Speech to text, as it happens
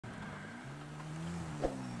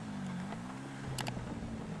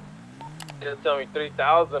Just tell me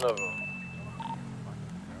 3,000 of them.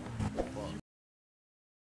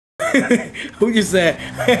 Who just said,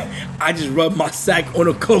 I just rubbed my sack on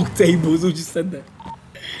a coke table? Who just said that?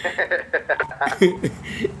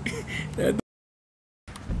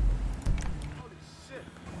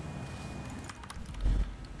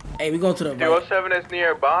 Hey, we going to the right. 207 is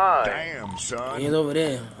nearby. Damn, son. He's over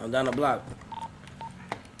there. I'm down the block.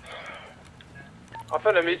 I'm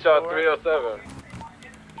finna meet y'all at 307.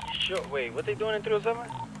 Sure. Wait, what they doing in 307?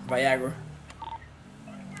 Viagra.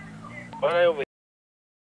 Why they over here?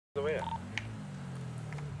 Over here.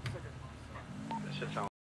 That shit sound.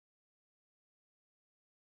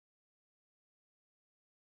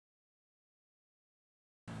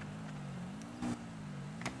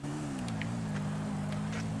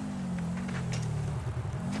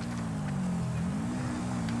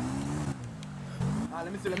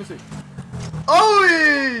 Let me see. Oh!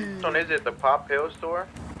 Is it the Pop Pill store?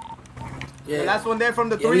 Yeah. The last one there from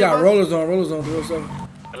the Yeah, three we got of us? rollers on 307.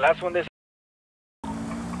 The last one this.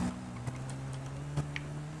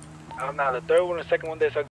 Now the third one, the second one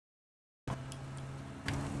this.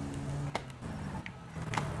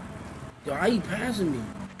 Yo, how you passing me?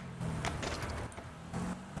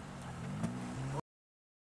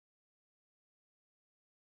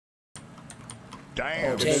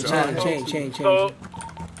 Damn, Change.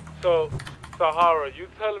 So, Sahara, you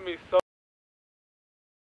telling me so?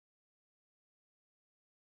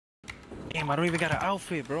 Damn, I don't even got an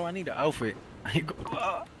outfit, bro. I need an outfit. I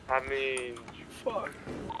mean, Fuck.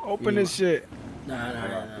 Open this shit. Nah.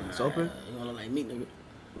 It's open? You gonna look like me, nigga.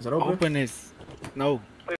 Is it open? Open this. No.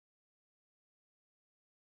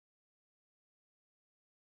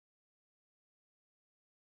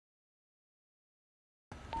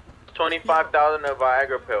 $25,000 a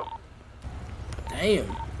Viagra pill.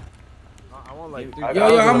 Damn. I want like three.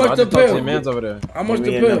 Yo, how much the pill? Man's over there. How much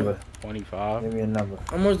the pill? 25. Give me a number.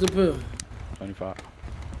 How much the pill? 25.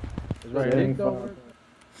 It's right here.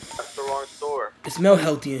 That's the wrong store. It smell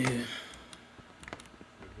healthy in here.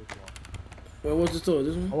 Wait, what's the store?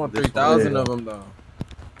 This one? I want 3,000 of them though.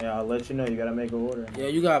 Yeah, I'll let you know. You gotta make an order. Yeah,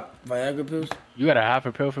 you got Viagra pills? You got a half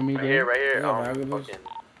a pill for me, Right dude? here, right here. Yeah, Viagra pills.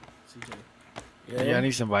 Yeah, I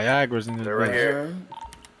need some Viagras in this. They're right bitch. here.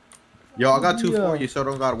 Yo, I got two for you, so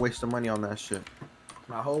don't gotta waste the money on that shit.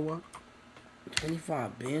 My whole one?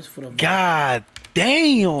 25 bands for the God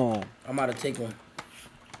damn. I'm about to take one.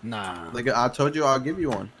 Nah. Like I told you, I'll give you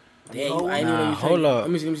one. Damn, I ain't even know you hold take. up. Let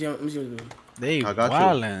me see what it do. They I got you.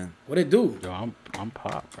 wildin'. What it do? Yo, I'm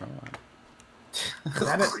pop, bro.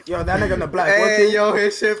 Yo, that nigga in the black. Hey, yo,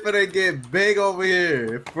 his shit finna get big over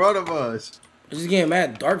here in front of us. It's just getting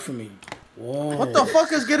mad dark for me. Whoa. What the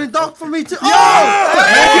fuck is getting dark for me too? Yo, I'm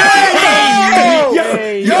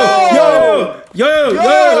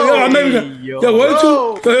never gonna. Yo, what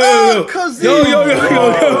you?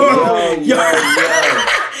 Yo.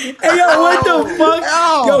 Hey, yo, what the fuck?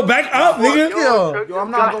 Yo, back up, nigga. Yo, I'm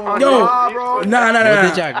not going Yo, bro. nah. What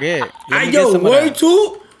did y'all get? Yo, word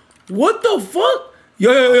two? What the fuck?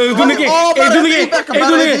 Yo, do it again. Hey, do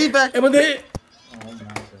it again.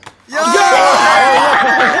 Yo!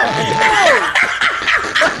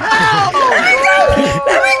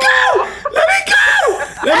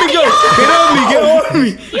 Let me go! Get off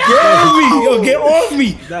me! Get off me!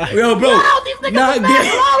 Yo, bro! Nah, get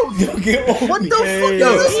off me! What the fuck?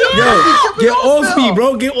 Get off me,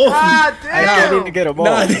 bro! Get off me! I can't even get a ball.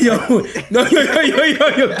 Nah, yo,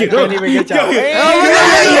 get off! Can't even get y'all.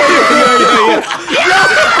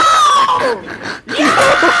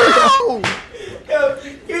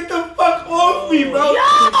 Get the fuck off me, bro!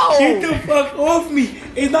 Get the fuck off me!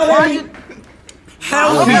 It's not like me.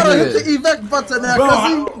 How I gotta hit the evac button now,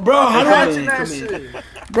 bro, how do I?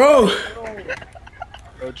 Bro,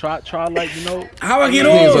 try like, you know. how I get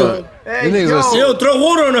on? Hey, Yo, throw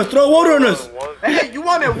water on us. Hey, you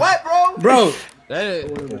want it wet, bro? Bro.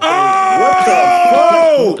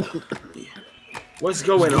 Oh! What's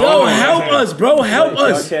going on? Yo, help us, bro. Help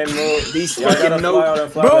us. Y'all can't move. These fucking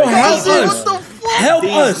notes. Bro, help us. Help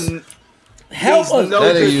us. Help us.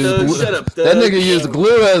 That nigga used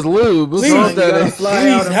glue as lube. Please help us.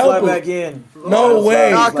 Back in. No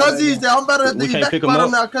way. Nah, cuz I'm better at the evac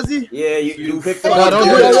button now, cuz Yeah, you picked them Oh, up.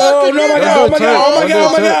 no,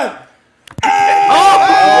 my God.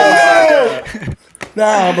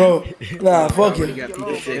 Nah, bro. Nah, fuck it.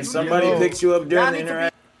 If somebody picks you up during the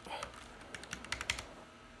interaction.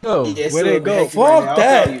 Yo, where they go? Fuck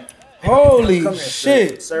that. Holy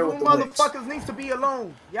shit. Sir, with You the motherfuckers needs to be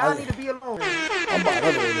alone. Y'all need to be alone. I'm about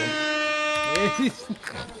to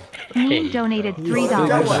Need donated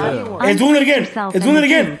 $3. It's doing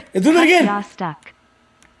it again. Y'all stuck.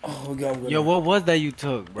 Oh, we got Yo, what was that you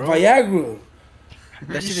took, bro? Viagra.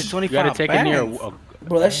 That shit is 25 You gotta take it near.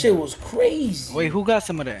 Bro, that shit was crazy. Wait, who got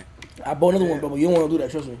some of that? I bought another one, bro, but you don't want to do that,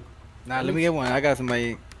 trust me. Nah, let me get one. I got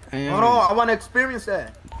somebody. Hold on, I want to experience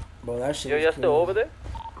that. Bro, that shit Yo, was you're still crazy. over there?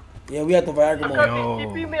 Yeah, we at the Viagra one. Yo. He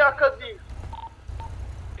beat me, I cut these.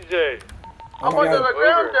 DJ. Oh my God.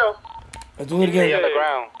 ground though. Let's do it again. on the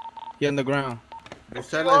ground. He on the ground. You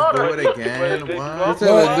said let's do it again. What? You said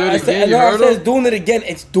No, let's do I it said, again. You no, I heard said him? it's doing it again.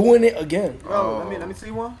 It's doing it again. Yo, let me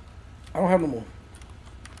see one. I don't have no more.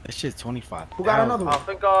 That shit's 25. Who got another I one?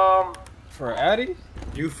 think For Addy?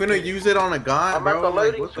 You finna use it on a guy, I'm at bro? the Like,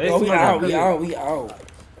 loading what the Yo, we smell out, good. we out, we out.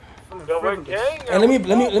 Yo, we're gang. And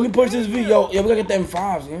let me push this video. Yo, we gotta get them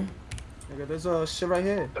fives, man. Nigga, there's shit right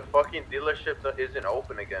here. The fucking dealership isn't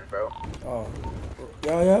open again, bro. Oh.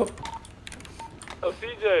 Yo. Oh,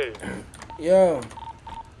 CJ. Yo.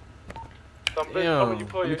 Some bitch Damn. told me you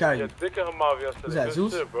put me carry your you. dick in her mouth yesterday. Who's that, Good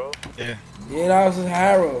Zeus? shit, bro. Yeah, that was his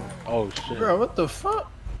Harrow. Oh shit. Bro, what the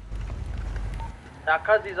fuck? Now,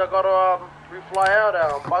 cuzzies, I gotta refly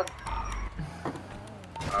out but...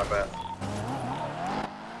 I bet.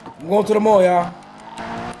 I'm going to the mall, y'all.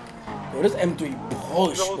 Yo, this M3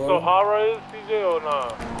 push, You know who bro. Sahara is, CJ, or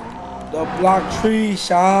nah? The block tree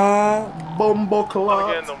shot. Bumbo I'm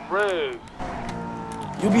club. getting them ribs.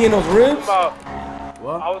 You be in those ribs?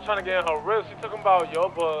 What? I was trying to get in her ribs. She talking about, yo,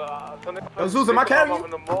 but some nigga Yo, Zeus, am I carrying up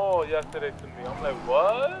in the mall yesterday to me. I'm like,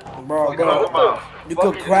 what? Bro, You talking about? you could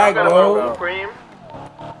Fucking crack, talking about bro. Cream?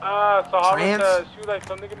 Sahara Trans? said, she was like,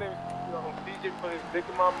 some nigga named CJ put his dick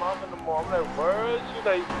in my mouth in the mall. I'm like, word? She was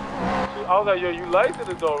like, I was like, yo, you liked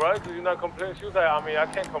it though, right? Because you're not complaining. She was like, I mean, I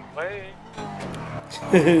can't complain.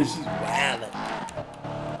 She's wild.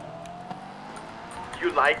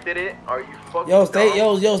 You liked it? Are you fucking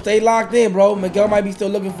Yo, stay locked in, bro. Miguel might be still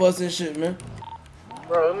looking for us and shit, man.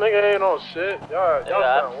 Bro, this nigga ain't on shit. Y'all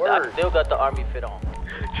sound worse. I still got the army fit on.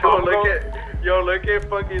 Yo, look at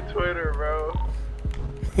fucking Twitter, bro.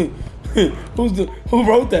 Who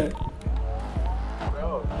wrote that?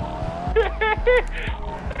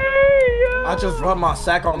 I just rubbed my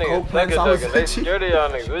sack on coke planks. I was itchy. Scared of y'all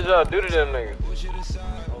niggas. What y'all do to them niggas?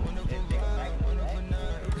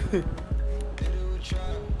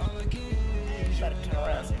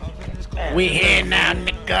 We here now,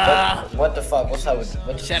 nigga. What the fuck? What's up with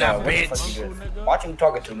Shut up, what the bitch. fuck you doing? Watch who you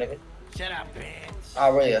talking to, nigga. Shut up, bitch. I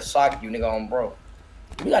really sock you, nigga, on bro.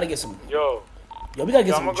 We gotta get some. Yo, Yo, we gotta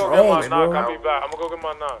get I'm some gonna go get my drugs, knock. bro. I'll be back. I'm gonna go get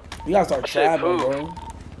my knock. We gotta start traveling, bro.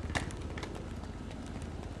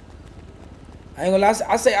 I ain't gonna lie.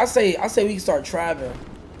 I say we can start traveling.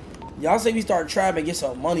 Y'all say we start traveling and get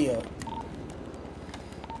some money up.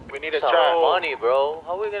 We need a Some money, bro.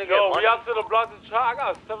 How we gonna get Yo, money? we out to the block to try. I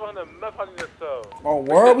got 700 meth I need to sell. Oh,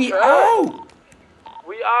 word, we out.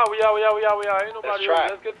 We out. Ain't nobody else.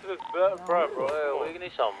 Let's get to this bread, bro. Well, we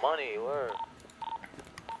need some money. Word.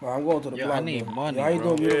 Bro, I'm going to the Yo, block. I need bro. money, Yo, how you bro.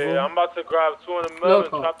 doing, beautiful? Yeah, I'm about to grab 200 mil and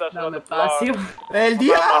trap that shit on the block. El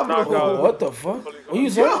Diablo. What the fuck? What you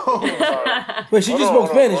saying? Yo. Wait, she just spoke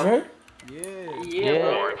Spanish, right?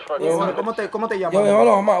 Yo, ¿Cómo te llamas? Yo, hold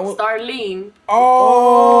on, I'm out. Starlene.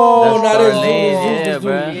 Oh, That's now this Starlene,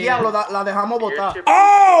 dude. yeah, Diablo, la dejamos botar.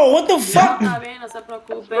 Oh, what the fuck? Está bien, no se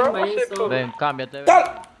preocupen, vayan solo. Ven, cámbiate.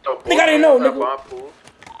 Dale. Nigga, I didn't know, nigga.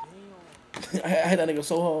 I hit that nigga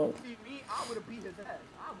so hard.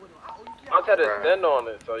 I had to stand on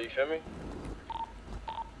it, so you feel me?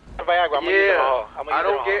 Yeah,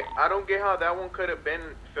 I don't get how that one could have been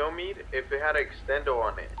filmed if it had an extender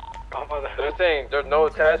on it. They're saying there's no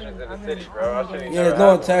attachments in the city, bro. Yeah, there's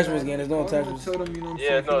no attachments, again. There's no attachments. Tell them, you know what I'm Yeah,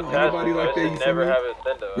 saying? no attachments. Like that, you feel Never me? have it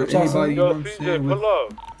extender. Or anybody, you know what I'm CJ, saying? pull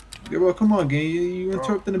up. Yeah, bro, come on, gang. You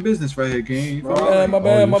interrupting the business right here, gang. You feel me? My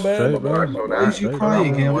bad. Why is you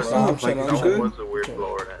crying, gang? What's up? Like, you good? was a weird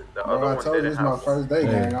blower. The Bro, other I one told you didn't this is my have first day,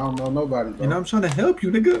 gang. I don't know nobody, bro. You know, I'm trying to help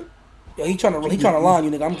you, nigga. Yo, he trying to line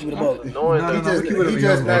you, nigga. I'm keeping it up. He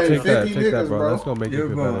just named 50 niggas, bro. Let's go make Yeah, you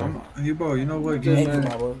feel bro. better. Yeah, bro. You know what, Thank gang? you,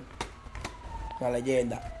 my boy. La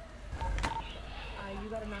leyenda.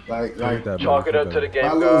 Like, Chalk it up to the if game,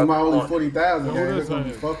 I lose God. my Come only on. 40,000, gang, it's gonna be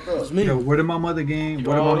fucked up. It's me. Yo, where did my mother, gang?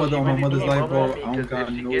 Where did my mother on my mother's life, bro? I don't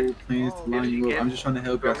got no plans to line you up. I'm just trying to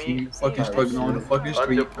help you. I see you fucking struggling on the fucking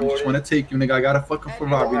street. I'm just trying to take you, nigga. I got a fucking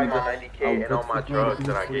Ferrari, nigga. 90K and all my drugs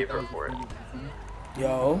that I gave her for it.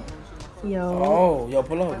 Yo. Yo. Yo,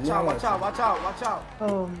 pull up. Watch out.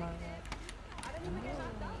 Oh my god.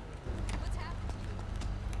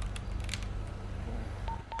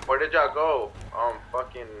 Where did y'all go?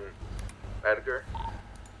 Fucking Edgar.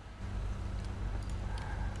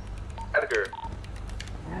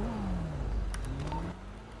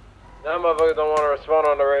 Now motherfuckers don't want to respond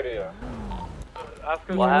on the radio. Ask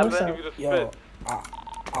her What happened? to give you the Yo, spit.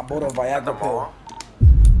 I bought a Viagra pill,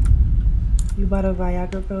 You bought a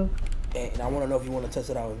Viagra pill? and I want to know if you want to test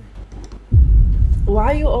it out with me. Why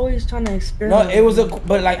are you always trying to No, experiment? it was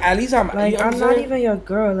but like at least I'm Like, you know what I'm not saying? even your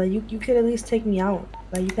girl. Like, you could at least take me out.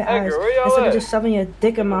 Like, you could Hey, ask. girl, where y'all Instead of at? just shoving your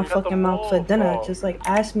dick in my You got the fucking mouth for balls, dinner, bro. just like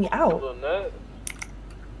ask me out. Little nut.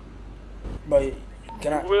 But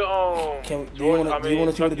can I? We're, Can do you want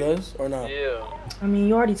to see what it does or not? Yeah. I mean,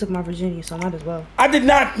 you already took my virginity, so might as well. I did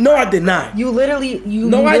not. No, I did not. You literally,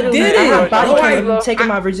 No, I literally, didn't. I have body No, cam of I- you taking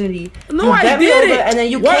my virginity. No, you I bent me didn't. over, and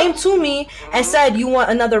then you What? came to me and said you want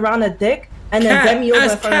another round of dick, and then Cat, bent me over in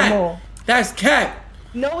that's front of the cat. mall. That's cat.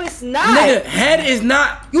 No, it's not. Nigga, head is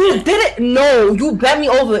not. You didn't. No, you bent me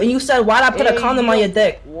over, and you said, "Why'd I put a condom on your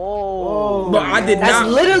dick?" Whoa. But I did That's not.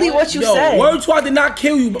 literally what you Yo, said. word to I did not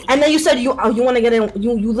kill you. And then you said you want to get in.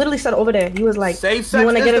 You literally said over there. You was like, Safe you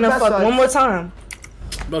want to sex get is in the a best fuck sex. one more time.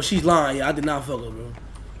 Bro, she's lying. Yeah, I did not fuck her, bro.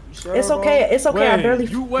 Sure, It's bro? okay. It's okay. I barely.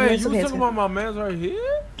 You it's was okay, it's talking okay. about my man's right here?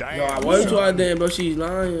 Yo, I word to I did, bro. She's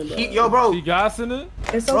lying, bro. Yo, bro. She gassing it?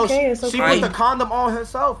 It's Bro, okay. It's She okay. put the condom on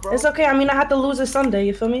herself, bro. It's okay. I mean, I have to lose it someday.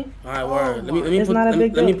 You feel me? All right, word. Let me It's put not a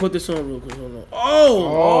big let me deal. put this on real quick. Hold on.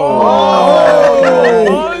 Oh.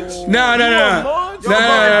 Nah.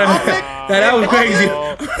 That was crazy.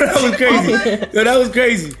 That was crazy. Yo, that was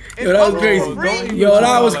crazy. Yo, that was crazy. Yo,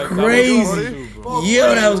 that was crazy.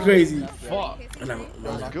 Yo, that was crazy.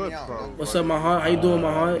 Good, bro. What's up, my heart? How you doing,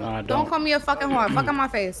 my heart? Don't call me a fucking whore. Fuck on my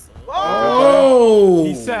face. Oh.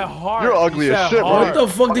 He said hard. You're ugly as shit, bro. What the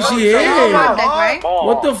fuck did she hear? My dick, right?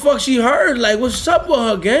 What the fuck she heard? Like, what's up with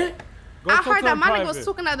her, gang? I heard that my nigga was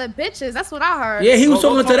talking to other bitches. That's what I heard. Yeah, he was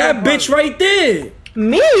talking to that bitch right there.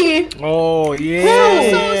 Me? Oh, yeah.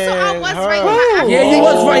 So I was right. Who? Yeah, he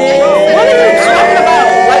was right. What are you talking about?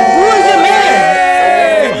 Like, who is your man?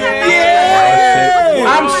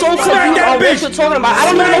 I'm so confused on what you're talking about. I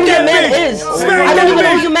don't even know who your man is. I don't even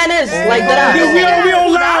know who your man is. Like that.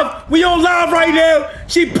 We on live right now.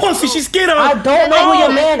 She pussy. She scared of. I don't know who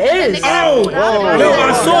your man is. Oh, yo,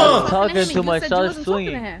 I saw her. Talking to myself,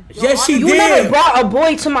 swinging. Yes, she You did. never brought a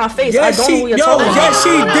boy to my face. I Yes, don't know who she. you're Yo, talking about. yes, she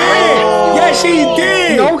did. Yes, she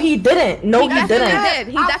did. No, he didn't. No, he didn't.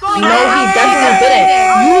 He definitely No, he definitely didn't.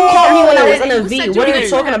 You called me when I was in a V. What are you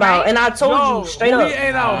talking about? And I told you straight up. He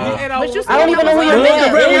ain't out. He ain't out. I don't even know who your man is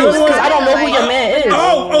because I don't know who your man is.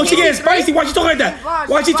 Oh, she getting spicy. Why she talking like that?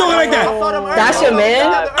 Why she talking like that? That's your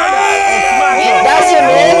man? Oh! That's your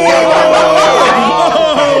man?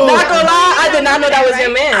 Not gonna lie, I did not know that was your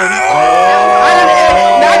man.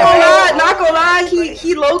 Not gonna lie,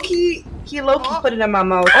 he low key put it in my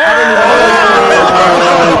mouth. I didn't even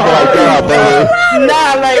know.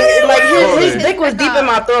 Nah, like his dick was deep in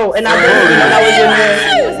my throat, and I didn't even know that was your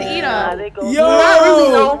man. He was an eater. Yo! Not really,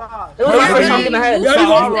 no. It was my first time getting head. Yo,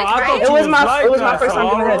 It was my first time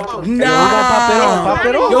getting head. Nah. Pop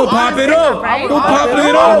it off. Yo, pop it off. Yo, pop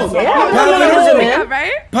it off. Yeah, Pop I know that was your man.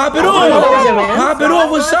 Right? Pop it off. Pop it off.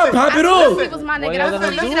 What's up? Pop it off. He was my nigga. That's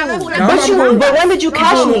what he said. But when did you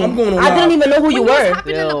catch me? I didn't even know who you were.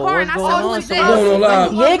 Hopping in the car and I saw who was there. I'm going on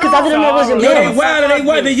live. Yeah, because I didn't know it was your Yo, they man. wildin', they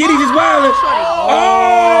what? The Yiddies is wildin'. Oh!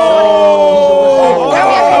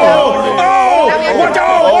 Watch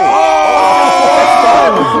out!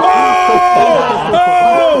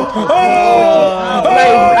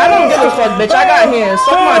 Like, I don't give a fuck, bitch. I got hands.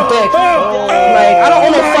 Suck my dick. Like, I don't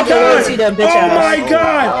own no fucking loyalty to that bitch ass. Oh my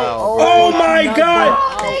god! Oh my god!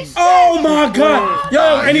 Oh my god!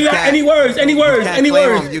 Yo, any words? Any words? Any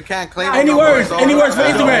words? You can't claim Any words? Any words for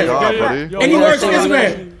Instagram? Any words for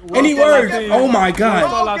Instagram? Any words? Oh my god!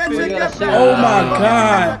 Oh my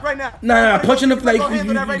god! Nah, punch in the face. You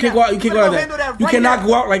can't go out. You can't go out like that. You cannot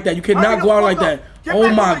go out like that. You cannot go out like that. Oh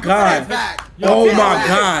my god! Oh my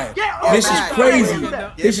god! This is crazy.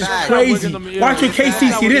 This is crazy. Watch your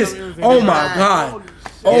KC see this. Oh my god!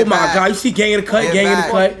 Oh my god! You see gang in the cut, gang in the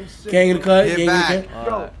cut, gang in the cut, gang in the cut.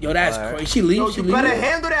 Yo, that's crazy. She leave. She leave.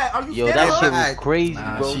 handle that. Are you Yo, that shit was crazy,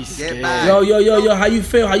 bro. She's scared. Yo, how you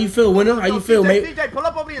feel? How you feel, winner? How you feel, mate? DJ, pull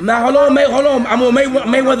up over here. Nah, hold on. I'm on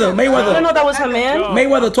Mayweather. I didn't know that was her man.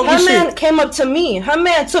 Mayweather, talk your Her man shit. came up to me. Her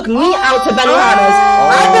man took me out to Benihana's.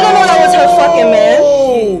 I didn't know that was her fucking man.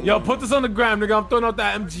 Yo, put this on the gram, nigga. I'm throwing out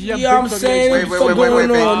that MGM. Yeah, I'm saying, what's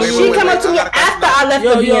going on? She came up to me after I left the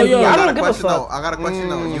BNB. I don't give a fuck. I got a question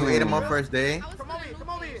though. You ate him on first day?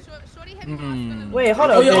 Wait,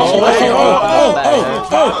 hold up. Oh,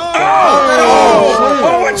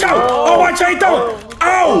 watch out! Oh, watch out! He throwing! Oh!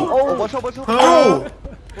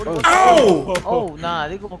 Oh, nah,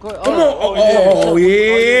 they gonna go. Come on! Oh, yeah!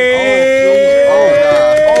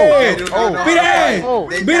 Be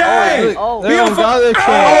that! Be that! Be on!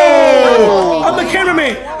 Oh! I'm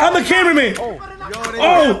the cameraman!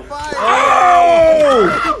 Oh! Oh!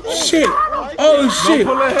 Shit! Oh shit!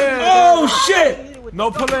 Oh shit! No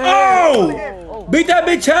pulling hands. Oh! Beat that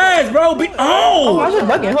bitch ass, bro. Beat. Oh! I was just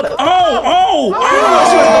bugging. Hold up. Oh! Oh!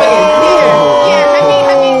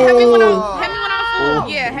 Hit me when I'm full.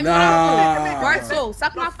 Yeah, hit me when I'm full. Word two.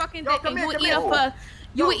 Suck my fucking dick and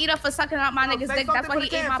you would eat up for sucking out my nigga's dick. That's why he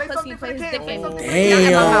ate my pussy for his dick.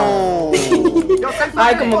 Damn.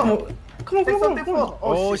 Alright, come on.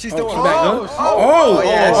 Oh, she's still back, huh? Oh,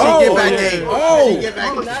 yeah, she get back in. Oh. She get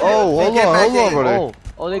back in. Oh, hold on, buddy.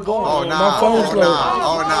 Oh, they going. Oh, nah. My phone's slow.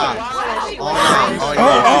 Oh, nah.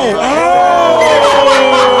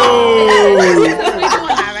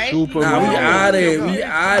 Nah, we out it. We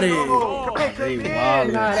out it.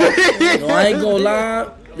 No, I ain't gonna lie.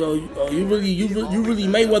 Yo, you really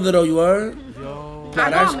Mayweather though, you heard? Nah,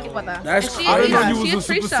 that's I didn't know crazy. you was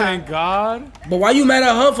a Super Saiyan God. But why you mad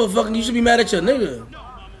at her for fucking? You should be mad at your nigga.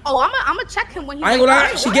 Oh, I'ma check him when he. I ain't gonna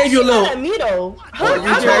lie. She gave you a little. At me though.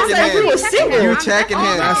 You checking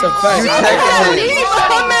him. That's a fact. You checking him.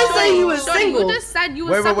 Her man said he was single. You just said you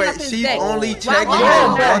was Wait. She's only checking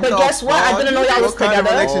him. Yeah, but guess what? I didn't know y'all was together.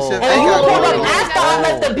 And you pulled up after I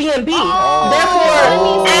left the B&B.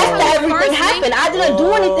 Therefore, after everything happened, I didn't do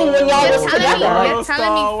anything when y'all was together. You're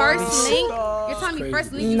telling me first link. You're telling me first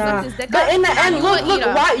link. You sucked his dick. But in the end, look,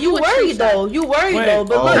 why you worried though? You worried though.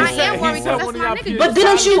 But look, I am worried because that's my nigga. But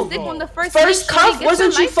didn't you first cuff?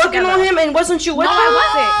 Wasn't you fucking on him and wasn't you with him? No, I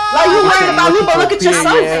wasn't. Like you worried about me, but look at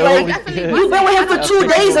yourself. Like you've been with him for 2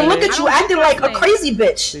 days and look at you acting like a crazy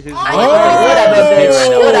bitch. Whatever,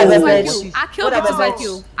 bitch. I kill bitches like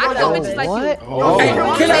you. I kill bitches like you.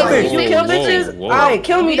 Kill that bitch. You kill bitches? Alright,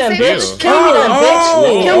 kill me then, bitch. Kill me then,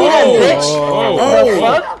 bitch. Kill me then, bitch. The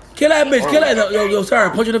fuck? Kill that bitch. Kill that. Yo, sorry.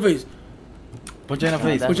 Punch in the face. Punch in the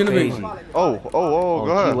face. Punch in the face. Oh,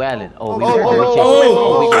 go ahead. You Allen. Oh, we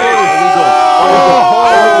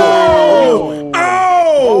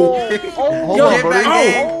Yo, Get back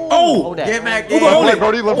in. Oh! Get back Who gonna hold it?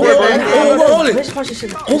 Brody, Who gonna hold it?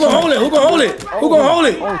 Who gonna hold it? Who gonna hold it? Who gonna hold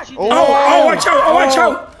it? Oh, watch out! Oh, watch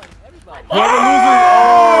out! Oh!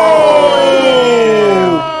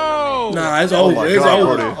 Nah, it's over. It's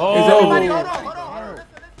over. It's over.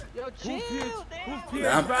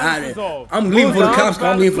 I'm out of it. I'm leaving for the cops.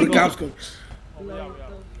 I'm leaving for the cops.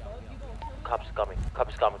 Cops coming.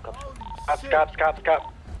 Cops coming. Cops. Cops.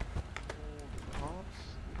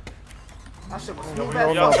 I should have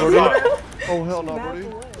Oh, hell no, buddy.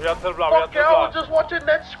 We got to the block. Fuck, I was just watching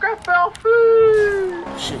that scrap out food.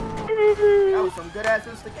 Shit. That was some good ass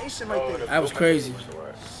instigation right there. That was crazy.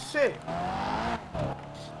 Shit.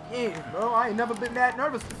 Yeah, bro, I ain't never been that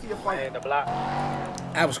nervous to see a fight. In the block.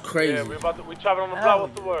 That was crazy. Yeah, we trapping on the block.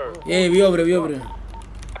 What's the word? Yeah, we over there.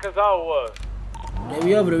 Cause I was. Yeah,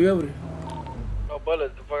 we over there. No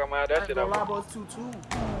bullets. The fuck am I out that shit up? It's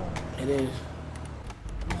 2-2. It is.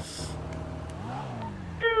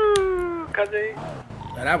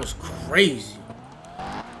 Now, that was crazy.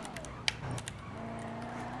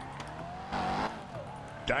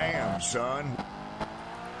 Damn, son.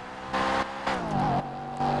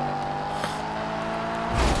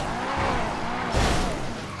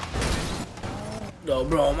 Yo,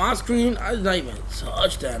 bro, on my screen, I did not even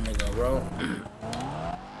touch that nigga, bro.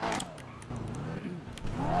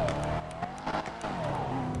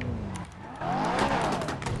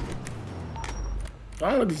 I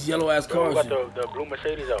don't like these yellow ass cars. Got the blue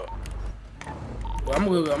Mercedes out. Well, I'm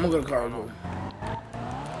gonna go to cargo.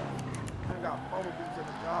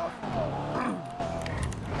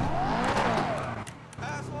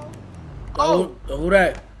 Oh, who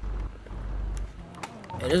that?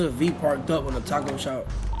 Hey, there's a V parked up on the taco shop.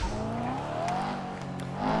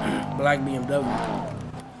 Black BMW.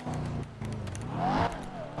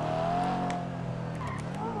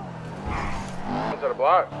 To the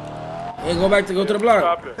block. Hey, go to the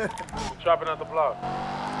block. We trapping at the block.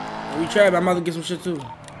 We trapping. I'm about to get some shit too.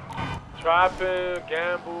 Trapping,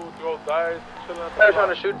 gamble, throw dice, chilling at the I'm block. trying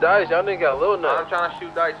to shoot dice. Y'all nigga got a little nut. I'm trying to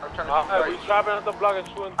shoot dice. We trapping at the block and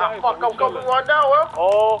shooting dice. Fuck, I'm coming right now, bro.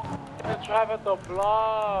 Oh, we trap at the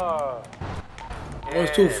block. Oh,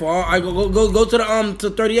 it's too far. I go to the to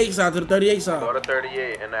 38 side, to the 38 side. Go to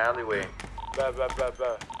 38 in the alleyway. Bad.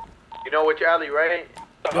 You know which alley, right?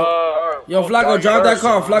 Yo, Flacco, drive that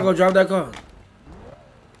car. Flacco, drive that car.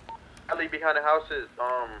 Alley behind the houses.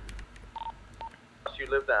 You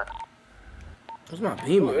live that. That's my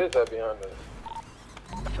Beamer. Who is that behind us?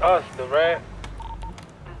 It's us, the rat.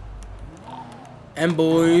 And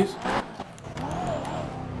boys.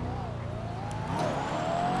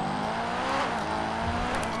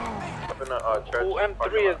 Who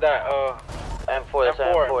M3 is that? M4, that's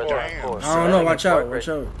M4. I don't know, watch out.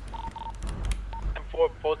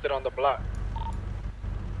 posted on the block.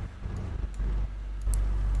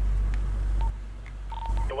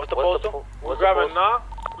 What's the postal? We grabbing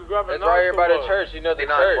knock? We grabbing It's knock? right here by the church. You know the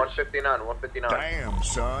church. 159. Damn,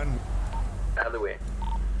 son. Alleyway.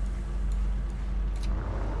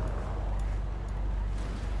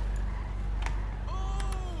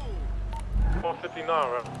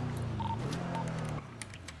 right?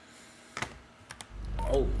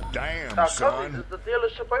 Oh. Damn, son. Is the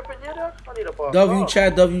dealership open yet? I need a bar. W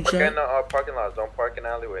chat. Park in parking lots. Don't park in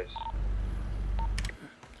alleyways.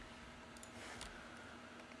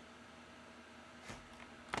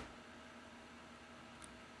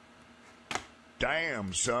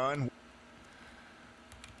 Damn, son.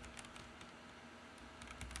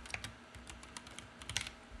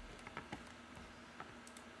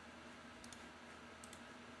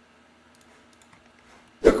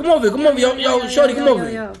 Come over, yo, shorty, come over.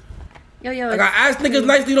 Yo. Like I asked niggas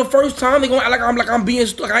nicely the first time, they gonna act like I'm being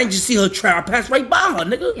like I ain't just see her trap. I passed right by her,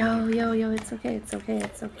 nigga. Yo, it's okay.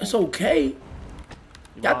 It's okay.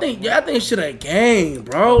 Y'all think shit a game,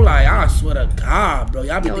 bro. Like I swear to God, bro.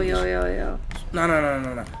 Y'all be thinking Yo.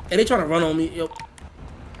 No. Hey, they trying to run on me, yo.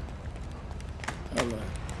 Hold on.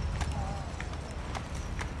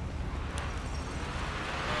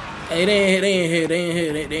 Hey, they ain't here.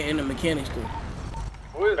 They in the mechanics too.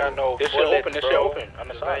 This shit open. This shit open. On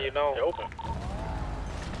the side, you know. They open.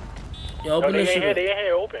 Yo, open this shit. They ain't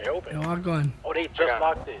here. Open. Yo, I'm going. Oh, they just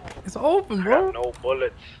locked it. It's open, bro. No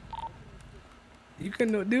bullets. You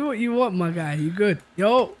can do what you want, my guy. You good?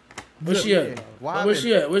 Yo. Where she at? Where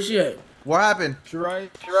she at? What happened? She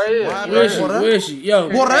right here. Where is she? Yo.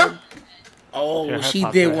 What up? Oh, she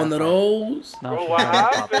did one of those. Bro, what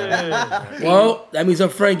happened? Well, that means her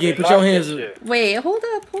friend get. Put your hands up. Wait, hold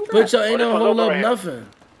up. Put your ain't no hold up nothing.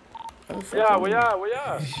 Yeah, where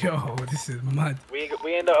y'all? Yo, this is mad. We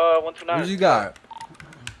in the 129. What you got?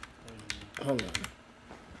 Hold on.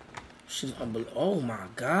 She's unbelievable. Oh my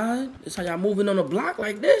God. This how y'all moving on the block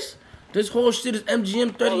like this? This whole shit is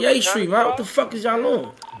MGM 38th Street, right? What the fuck is y'all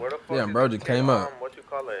on? Yeah, bro, just came up. What you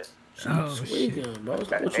call it? Tweaking, bro. It's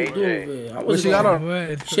not what you do over here. What she got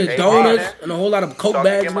on? Shit, donuts and a whole lot of coke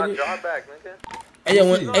bags, nigga. Hey,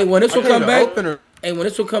 when this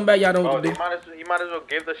will come back, y'all don't do. You might as well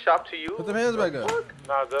give the shop to you. Put them hands back up.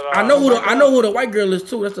 I know who the white girl is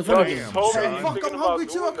too. That's the funny thing. Fuck, I'm hungry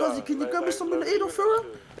too, cuz can you grab me something to eat, Pharaoh?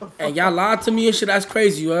 And y'all lied to me and shit. That's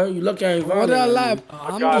crazy, huh? You look at What did I lie?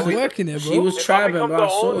 I'm just working it, bro. She was trapping, bro. I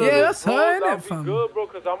saw her. Yeah, that's her, innit, fam? Good, bro,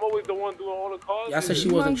 cause I'm always the one doing all the calls. Y'all said she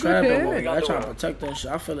wasn't trapping, bro. Y'all trying to protect that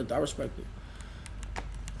shit. I feel it. I respect it.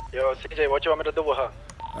 Yo, CJ, what you want me to do with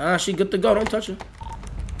her? She good to go. Don't touch her.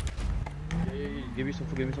 Give me some.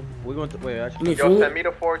 We're going to wait. Actually, you need food? Send me the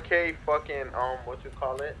 4K fucking what you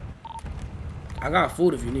call it? I got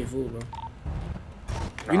food if you need food, bro.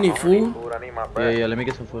 You need food? I need my bread. Yeah. Let me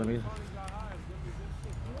get some food.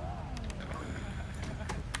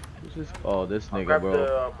 Who's this? Oh, this nigga,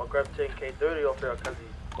 bro. I'll grab 10K30 off there, cause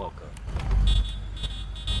he's fuck up.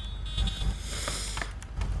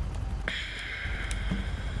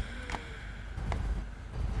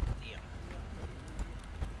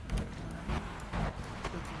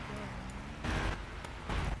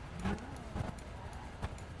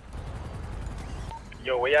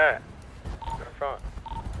 Yo, where you at? In the front.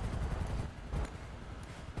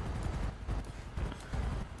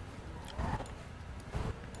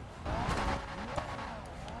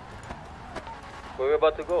 Where we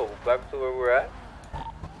about to go? Back to where we're at?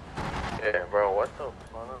 Yeah, bro, what the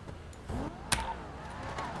fuck?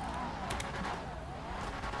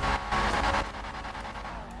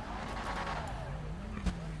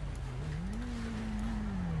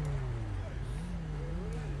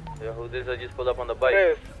 Yo, who this? I just pulled up on the bike.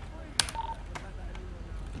 Yes.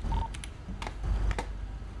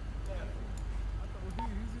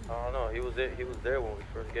 I don't know. He was there when we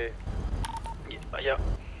first gave. Yeah.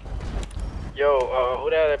 Yo, who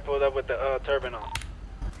that pulled up with the turban on?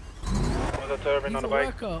 With the turban on the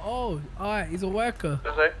bike? He's a worker. Oh, alright, he's a worker.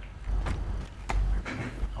 That's it.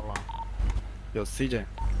 Hold on. Yo, CJ.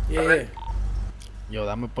 Yeah. Yo,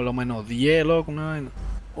 dame por lo menos 10, loco, una vaina.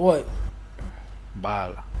 What?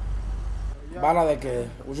 Bala. Bala de que?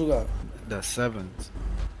 What you got? The sevens.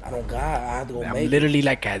 I don't got. I have to go I'm make literally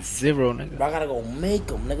like at 0, nigga. But I gotta go make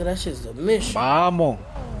them, nigga. That shit's a mission. Vamos.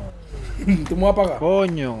 ¿Tú me vas a pagar?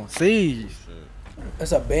 Coño, sí.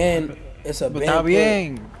 It's a band. It's a band. Está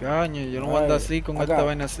bien. Coño, yo no voy a andar así con esta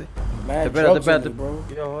vaina así. Espérate, bro.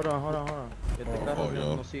 Yo, hold on. Este carro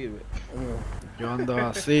no sirve. Yo ando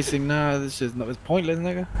así sin nada. This shit's it's pointless,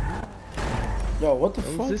 nigga. Yo, what the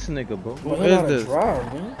fuck? Who's this nigga, bro? What is this?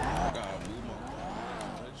 Drive, man.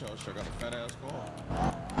 y'all sure got a fat ass car.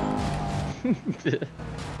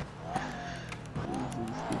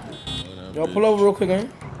 Yo, pull over real quick, man.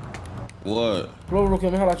 What? Pull over real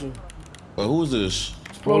quick, man. How about you? Who's this?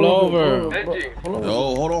 Pull over. Pull over.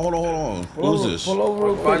 Yo, hold on. Who's this? Pull over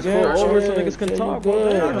real quick, man. Pull over so niggas can talk.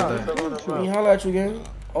 Let me holler at you, gang.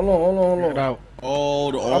 Hold on.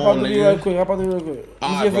 Hold on, I'm about to be nigga. real quick. Let me see your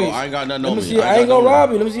Alright, bro, face. I ain't got nothing on me. I ain't gonna rob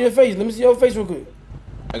you. Let me see your face. Let me see your face real quick.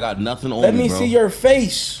 I got nothing on me, Let me bro. see your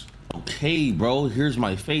face. Okay, bro. Here's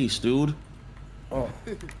my face, dude. Oh.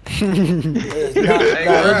 You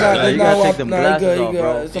gotta take them glasses off,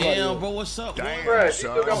 bro. Damn, bro, what's up? Damn, Bruh,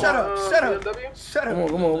 son. Shut up.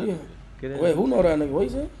 Come on. Wait, who know that nigga? What you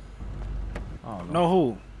say? No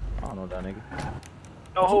who? I don't know that nigga.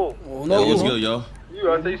 No who? Oh, Yo, what's good, yo? You,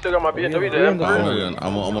 I say you still got my BMW there. I'm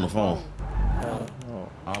on the phone.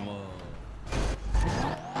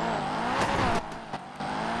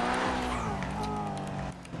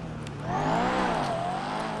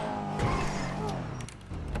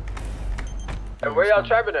 Hey, where y'all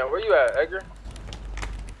trapping at? Where you at, Edgar?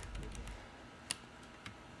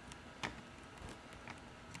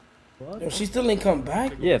 Yo, she still ain't come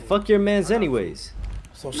back? Yeah, fuck your mans anyways.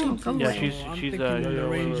 So she Yeah, she's in the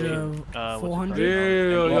range of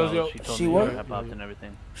 400. She what? And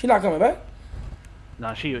everything. She not coming back?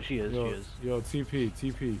 Nah, she is. Yo,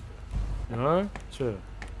 TP. Huh? Chill.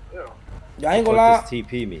 Yeah, I ain't gonna lie. What does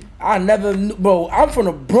TP mean? I never knew, bro. I'm from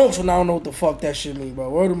the Bronx and I don't know what the fuck that shit mean, bro.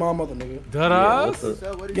 Word to my mother, nigga. That ass?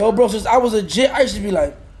 Yo, bro, since I was a jit, I used to be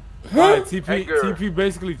like, huh? Right, TP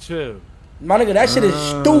basically chill. My nigga, that shit is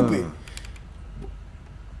stupid.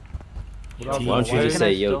 Why don't you just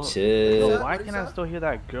say, yo, chill? Why can I still hear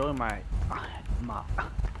that girl in my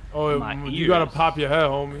Oh, my you ears? gotta pop your head,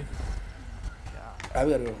 homie. I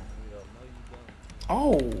gotta go.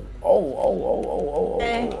 Up.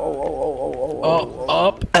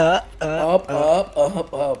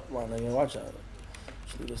 My nigga, watch out.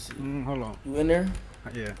 Let's see. Hold on. You in there?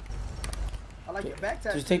 Yeah. I like your back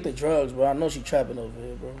tattoo. Just take the drugs, bro. I know she trapping over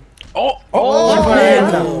here, bro.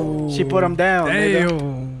 She put him down.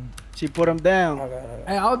 Nigga. She put him down.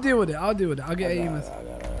 Hey, I'll deal with it. I'll get Amos.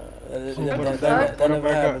 That never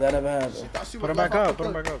happened. Put him back up.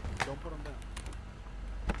 Don't put him down.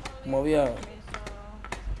 Come on, we out.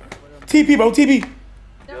 TP, bro. TP.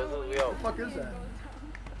 What the fuck is that?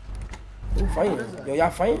 Who fighting? Yo, y'all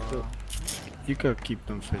fighting? You could keep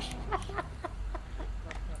them fish.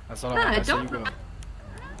 That's all Nah, I want. don't. You go.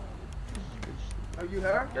 Are you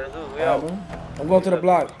her? I'm going to the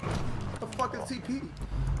block. What the fuck is TP?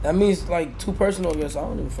 That means like too personal, I guess. I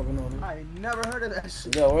don't even fucking know. Man. I ain't never heard of that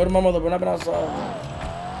shit. Yo, where to my mother, bro? I've been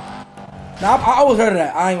outside. Nah, I always heard of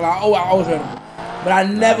that. I ain't like, I always heard of it. But I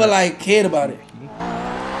never like cared about it.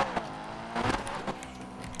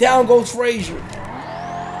 Down goes Frazier.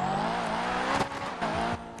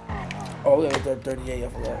 Oh, we got 38, I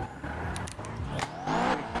forgot.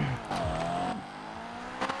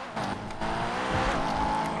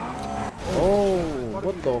 Oh, what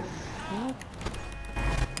the fuck?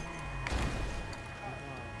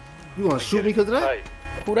 You gonna shoot me because of that?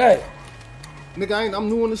 Who that? Nigga, I'm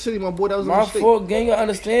new in the city, my boy. That was a my mistake. fault, gang. I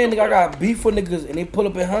understand, nigga. I got beef with niggas and they pull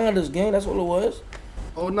up behind us, gang. That's what it was.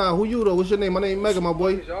 Oh, nah. Who you, though? What's your name? My name Mega, my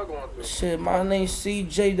boy. Shit, my name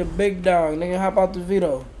CJ the Big Dog. Nigga, hop out the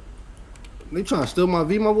Vito. They trying to steal my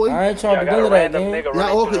V, my boy? I ain't trying to do that, gang.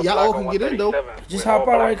 Y'all all can get in, though. Just hop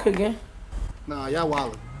out right quick, gang. Nah, y'all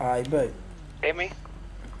wildin'. Alright, bet. Amy?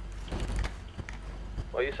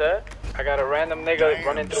 What you said? I got a random nigga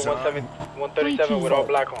running through 137 with all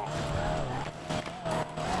black on.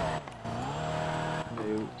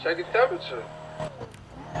 Check his temperature.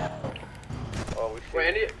 Oh,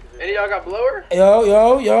 wait, any of y'all got blower?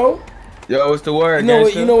 Yo. Yo, what's the word,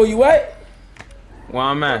 you know where you at? Where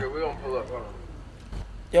I'm at? We gonna pull up. Hold on.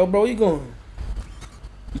 Yo, bro, where you going?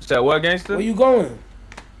 You said what, gangster? Where you going?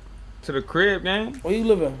 To the crib, gang. Where you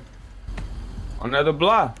living? On another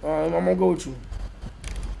block. Alright, I'm gonna go with you.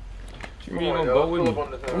 You mean you gonna go with me?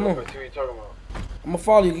 Come on. I'm gonna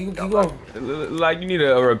follow you. Keep going. Like you need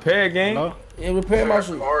a repair, gang? No. Yeah, repair my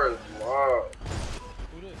shit. Wow. Hold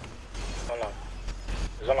on.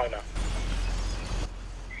 It's on like that.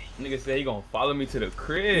 Nigga said he gonna follow me to the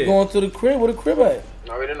crib. You going to the crib? Where the crib at?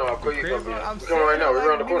 No, we didn't know how quick you gonna be. I'm coming right now. We're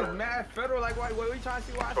around the corner. Mad federal, like what we trying to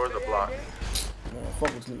see why? Towards the block. Man,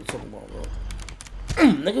 fuck this nigga talking about, bro.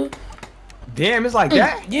 Nigga. Damn, it's like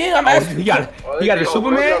that? Yeah, I'm asking. He got a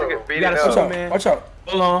Superman? He got a Superman. Watch out.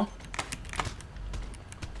 Hold on.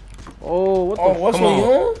 Oh, what the what's Come on.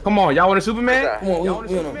 going on? Come on, y'all want a Superman? Come on, y'all want a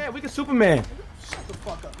Superman? We can Superman.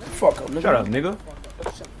 Fuck up, nigga. Shut up, nigga.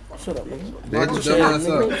 Shut up,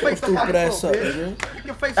 nigga. Stupid ass up,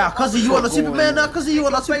 nigga. Cause you want a Superman now? Cause you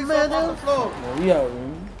want a Superman now? We out,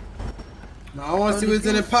 man. No, I want to see what's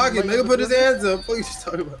in his pocket. Nigga put his hands up. What you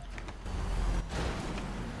talking about?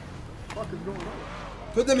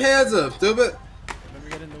 Put them hands up, stupid. Let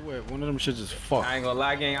me get in the whip. One of them shit just fuck. I ain't gonna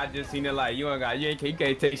lie, gang. I just seen it like you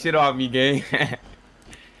can't take shit off me, gang.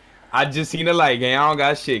 I just seen the light, gang. I don't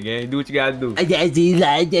got shit, gang. Do what you gotta do. I got the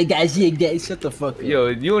light. I got shit, gang. Shut the fuck up. Yo,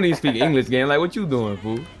 you don't even speak English, gang. Like, what you doing,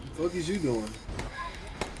 fool? What the fuck is you doing?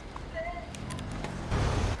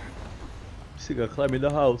 She gonna climb in the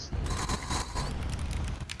house.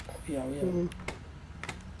 Yeah.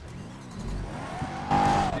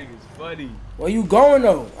 Nigga's funny. Where you going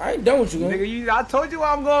though? I ain't done with you, gang. Nigga, I told you where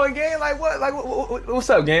I'm going, gang. Like what? Like what's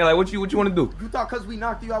up, gang? Like what you wanna do? You thought cause we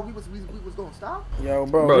knocked you out, we was gonna stop? Yo,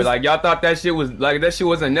 bro. Bro, like y'all thought that shit was like that shit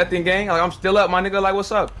wasn't nothing, gang. Like I'm still up, my nigga. Like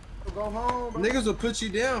what's up? Go home, bro. Niggas will put you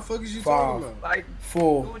down. Fuck is you talking about? Like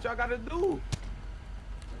 4. Do what y'all gotta do.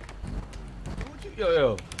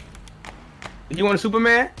 Yo. You want a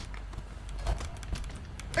Superman?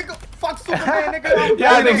 Nigga, fuck Superman, nigga.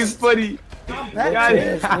 Y'all niggas funny. Y'all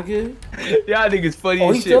niggas funny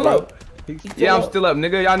as shit, still bro. Up. Yeah, I'm still up,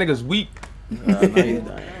 nigga. Y'all niggas weak.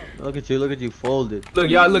 Look at you folded. Look,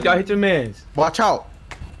 y'all hit your mans. Watch out.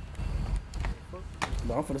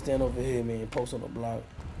 No, I'm finna stand over here, man, and post on the block.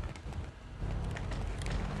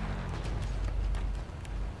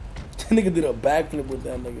 That nigga did a backflip with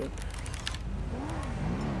that nigga.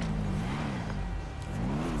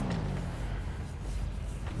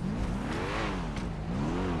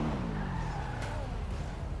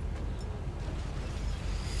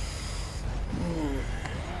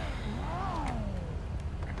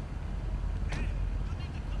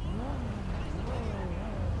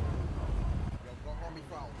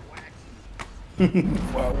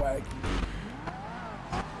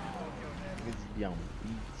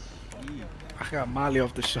 I got Molly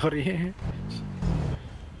off the shorty.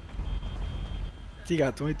 She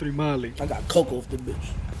got 23 Molly. I got Coco off the bitch.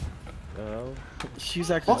 She's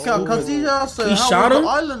actually. Okay, cause he said he shot him.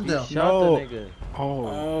 Island there. Shot the nigga.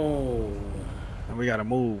 Oh. And we gotta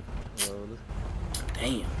move.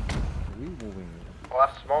 Damn. We moving. Oh, I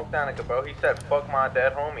smoked that nigga, bro. He said, fuck my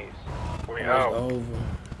dead homies. We out. Over.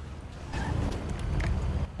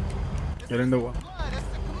 Get in the whip.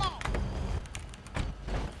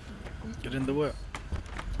 Get in the whip.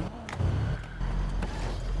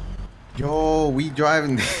 Yo, we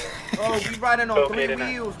driving. Oh, we riding on 3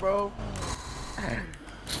 wheels, bro.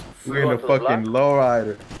 We're in a fucking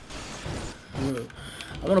lowrider. I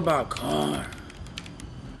wanna buy a car.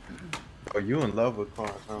 Oh, you in love with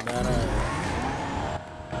cars, huh?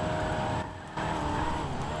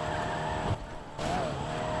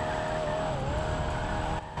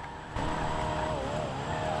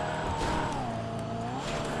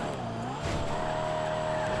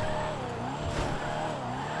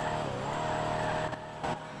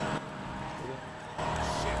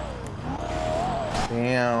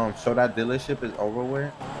 Damn, so that dealership is over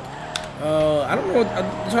with? I don't know.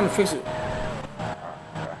 I'm trying to fix it.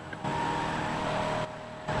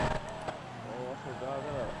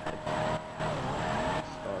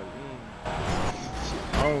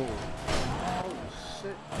 Oh.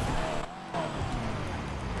 Shit.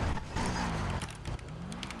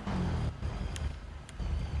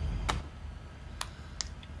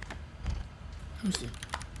 Let me see.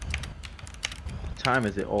 What time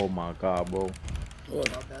is it? Oh my god, bro.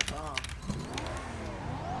 About that time.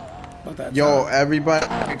 Yo, everybody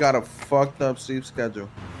got a fucked up sleep schedule.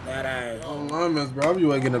 That ass. Oh, my man, bro. I'll be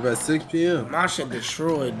waking up at 6 p.m. My shit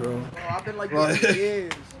destroyed, bro. Oh, I've been like this for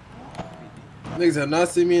years. Niggas have not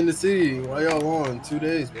seen me in the city. Why y'all on 2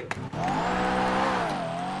 days, bro?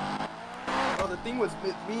 Bro, the thing with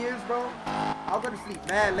me is, bro, I'll go to sleep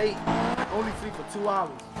mad late. Only sleep for 2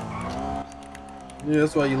 hours. Yeah,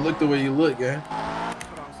 that's why you look the way you look, yeah. That's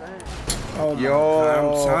what I'm saying. Oh my God,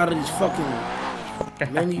 I'm tired of these fucking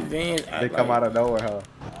minivans. They come out of nowhere, huh?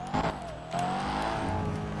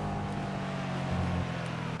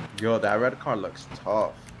 Yo, that red car looks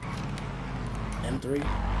tough. M3.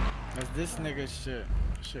 That's this nigga shit.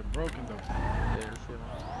 Shit broken though. Yeah, shit.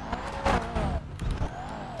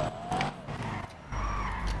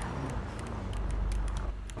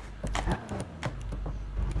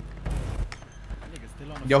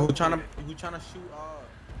 Yo, who trying to shoot?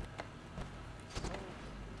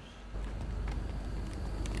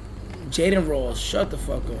 Jaden Ross, shut the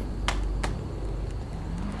fuck up.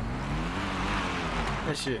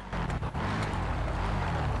 That shit.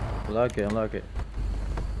 Unlock it.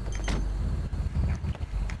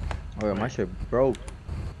 Oh, yeah, my shit broke.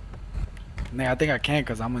 Nah, I think I can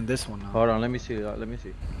because I'm in this one now. Hold on, let me see. Let me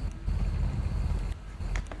see.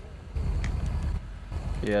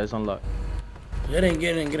 Yeah, it's unlocked. Get in.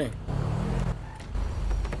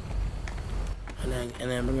 And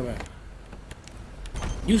then bring it back.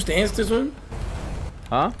 You stance this one?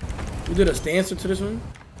 Huh? You did a stance to this one?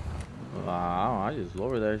 I just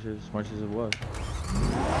lowered that shit as much as it was.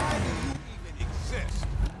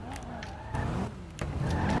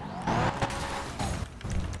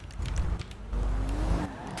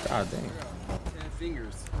 God dang. 10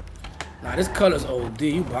 fingers. Nah, this color's OD.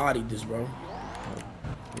 You bodied this, bro.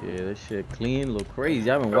 Yeah, this shit clean, look crazy.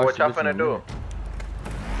 I haven't Yo, watched what y'all finna do?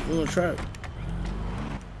 We gonna trap.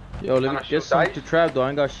 Yo, let me get something to trap though. I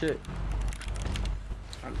ain't got shit.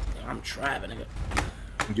 I'm trapping, nigga.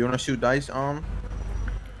 You wanna shoot dice,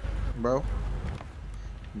 bro?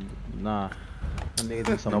 Nah.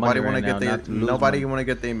 Nobody wanna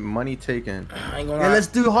get their money taken. I ain't gonna lie. lie. Let's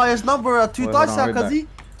do highest number. 2 Wait, dice, hold on, Kazi.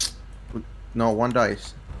 No, 1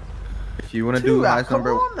 dice. If you wanna do highest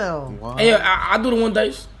number, now. Hey, I do the 1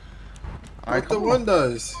 dice. Alright, the 1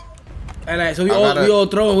 dice. And so we all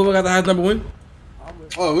throw. Whoever got the highest number win.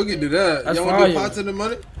 Oh, we can do that. That's Y'all fire. wanna do pots in the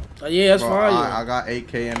money? Yeah, that's fire. I got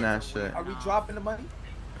 8K in that shit. Are we dropping the money?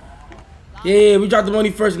 Yeah, we drop the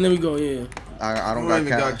money first and then we go. Yeah. I don't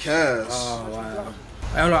got cash. Oh wow.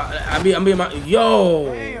 I don't know. I'm being my yo.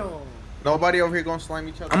 Damn. Nobody over here gonna slime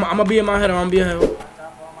each other. I'm gonna be in my head. I'm gonna be in my head.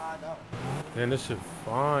 Man, this shit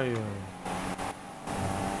fire.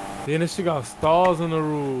 Then this shit got stars on the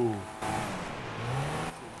roof.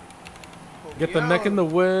 Get the neck in the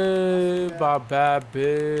whip by bad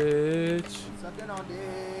bitch.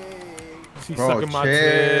 She sucking my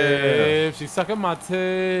tip. She sucking my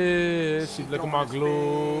tip. She licking my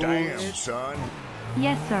glue. Damn, son.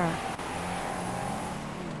 Yes, sir.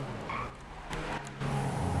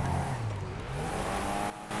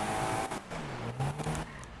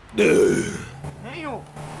 Damn.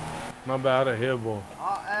 My bad, I hit ball.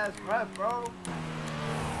 All ass rep, bro.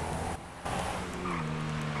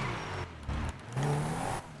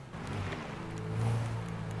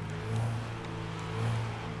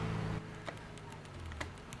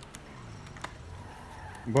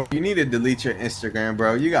 Bro, you need to delete your Instagram,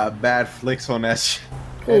 bro. You got bad flicks on that shit.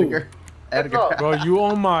 Edgar. Bro, you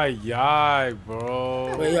on my yacht,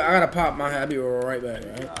 bro. Wait, I gotta pop my head. I'll be right back,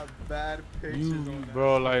 right? Bad pictures you,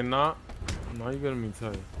 bro, like, nah, you getting me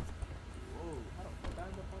tight.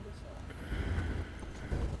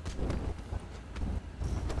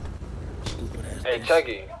 Hey,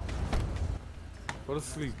 Chucky. Go to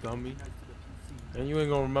sleep, dummy. And you ain't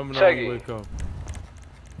gonna remember that when you wake up.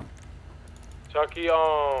 Chucky, he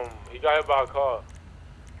got hit by a car.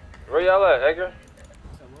 Where y'all at, Edgar?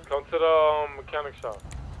 Come to the mechanic shop.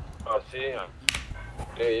 Oh, see?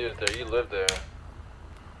 Yeah, you was there. You live there.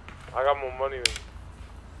 I got more money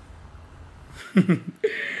than you.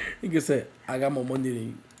 He can say, I got more money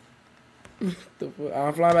than you. The fuck?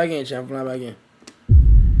 I'm flying back in, chat. I'm flying back in.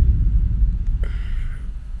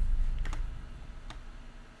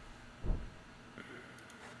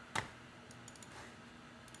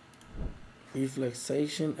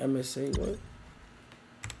 Reflexation, MSA, what?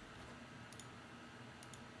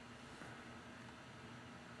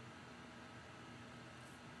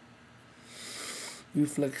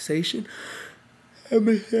 Reflexation,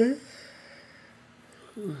 MSA.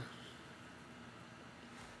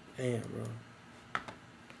 Damn, bro.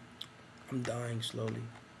 I'm dying slowly.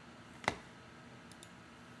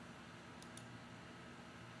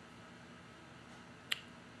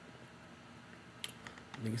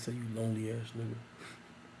 Nigga say you lonely ass nigga.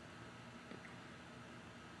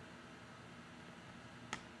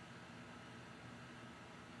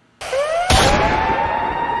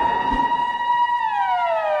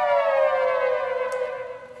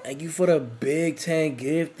 Thank you for the big 10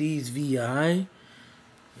 gift, these VI.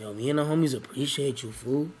 Yo, me and the homies appreciate you,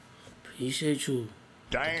 fool. Appreciate you.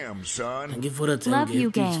 Damn, son. Thank you for the 10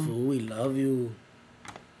 gift, these fool. We love you.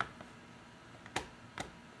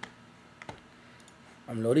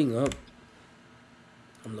 I'm loading up.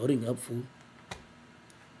 I'm loading up, fool.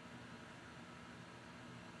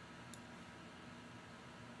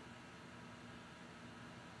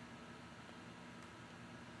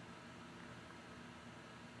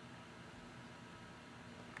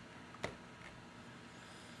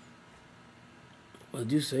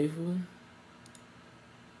 What'd you say, fool?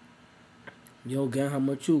 Yo, gang, how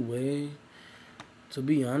much you weigh? To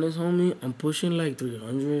be honest, homie, I'm pushing like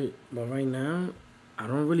 300, but right now, I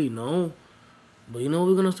don't really know. But you know what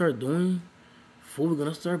we're gonna start doing? Fool, we're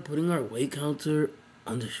gonna start putting our weight counter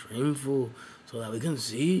on the stream, fool, so that we can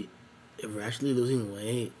see if we're actually losing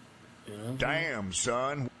weight. You know? Damn,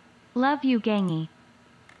 son. Love you, gangy.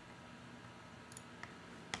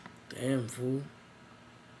 Damn, fool.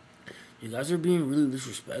 You guys are being really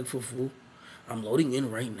disrespectful, fool. I'm loading in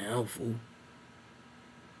right now, fool.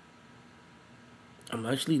 I'm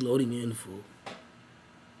actually loading in, fool.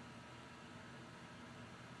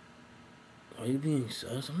 Are you being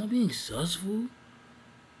sus? I'm not being sus, fool.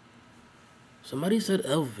 Somebody said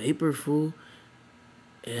L Vapor, fool.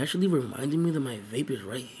 It actually reminded me that my vape is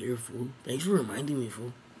right here, fool. Thanks for reminding me,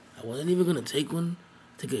 fool. I wasn't even gonna take one,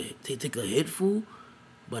 take a hit, fool.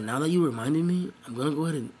 But now that you reminded me, I'm gonna go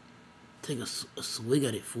ahead and take a swig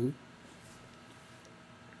at it, fool.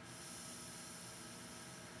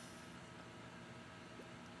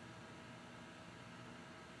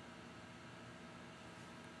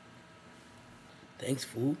 Thanks,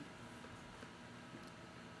 fool.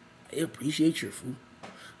 I appreciate your fool.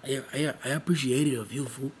 I appreciate it of you,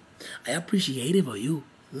 fool. I appreciate it of you.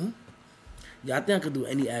 Yeah, I think I could do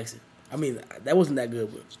any accent. I mean, that wasn't that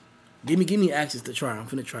good, but give me accents to try. I'm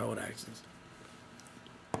finna try all the accents.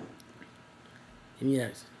 Give me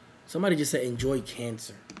accents. Somebody just said enjoy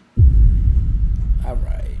cancer. All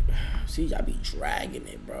right. See, y'all be dragging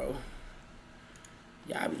it, bro.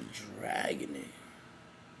 Y'all be dragging it.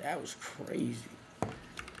 That was crazy.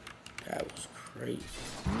 That was crazy.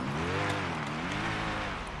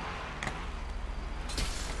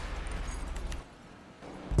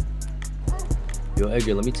 Yo,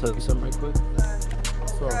 Edgar, let me tell you something right quick.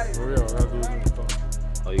 So, for real, I gotta do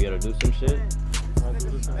this. Oh, you gotta do some shit? I do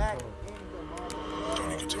this.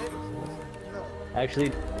 Actually,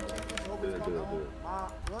 do it.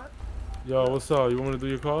 Yo, what's up? You want me to do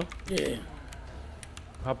your call? Yeah.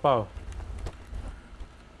 Hop out.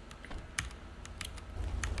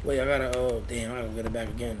 Wait, I gotta, oh, damn, I gotta get it back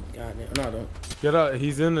again. God damn. No, I don't. Get out.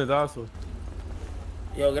 He's in it also.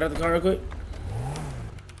 Yo, get out the car real quick.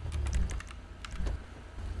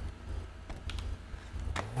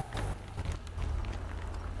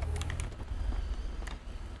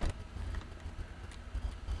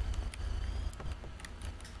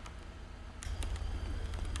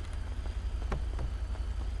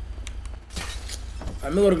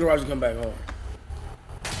 I'm gonna go to the garage and come back home.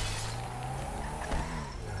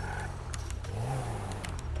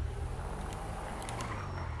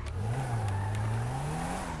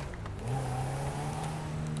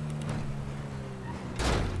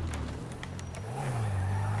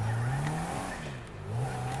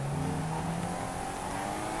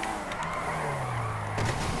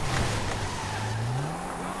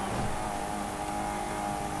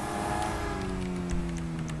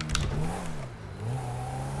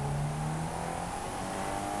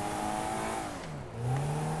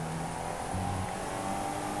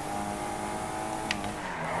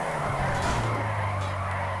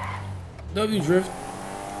 W drift.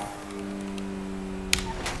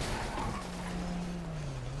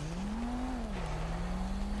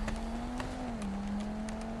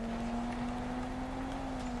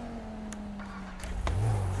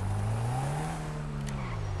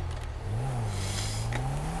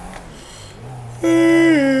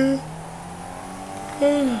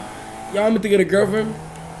 Y'all meant to get a girlfriend?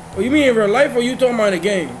 Oh, you mean in real life or you talking about in the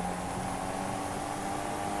game?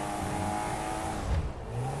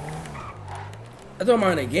 I thought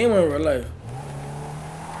about in the game or in real life.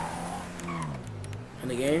 In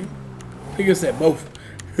the game? Nigga said both.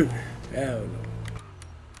 Hell no.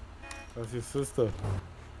 That's your sister.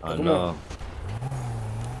 I know.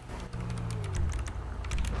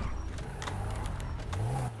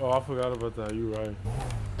 Oh, I forgot about that. You right.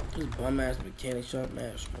 This bum ass mechanic shop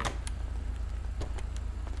match, bro.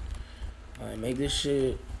 Alright, make this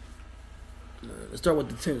shit. Let's start with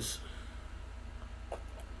the tents.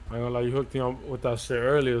 I ain't gonna lie, you hooked me up with that shit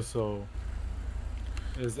earlier, so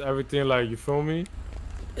it's everything like, you feel me?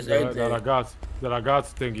 It's that, everything that I got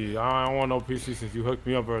thingy. I don't want no PC since you hooked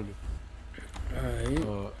me up earlier. Alright.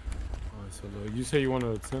 Alright, so look, you say you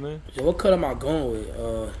wanted a 10 in? So what color am I going with?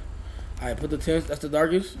 Alright, put the tents. That's the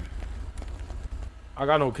darkest. I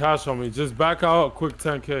got no cash on me. Just back out a quick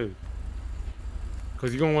 10K.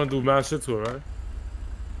 Cause you gonna want to do mad shit to it, right?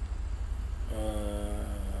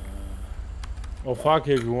 Or 5K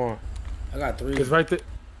if you want. I got 3. It's right there.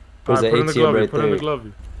 There's Alright, an put in the ATM glove. right Put in there. the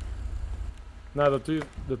glove. Nah, the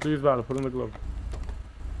three is valid. Put in the glove.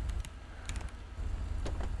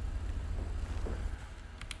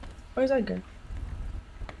 Where's that girl?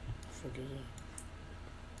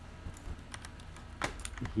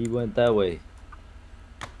 He went that way.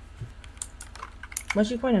 What's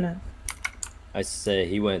she pointing at? I said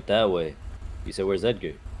he went that way. You said, where's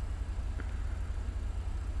Edgar?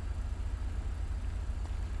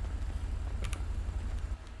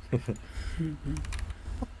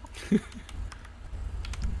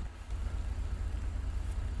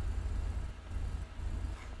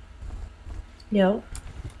 Yo.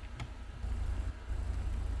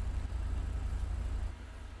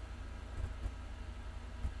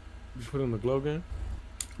 You put in the glow game?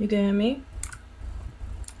 You can hear me?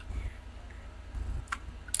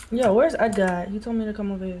 Yo, where's Edgar at? He told me to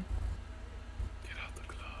come over here.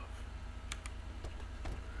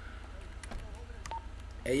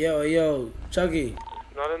 Hey yo, Chucky.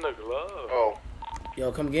 Not in the glove. Oh.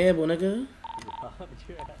 Yo, come gamble, nigga.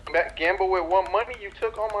 That gamble with what money you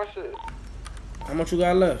took all my shit? How much you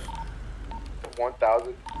got left?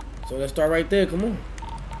 1,000. So let's start right there. Come on.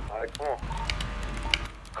 Alright, come on.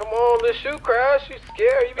 Come on, let's shoot, Crash. You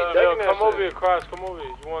scared? You be ducking that come shit. over here, Crash. Come over here.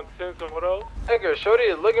 You want 10 or what else? Nigga, Shorty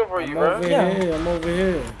is looking for you, bro. I'm over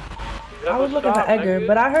here. I was looking for Edgar,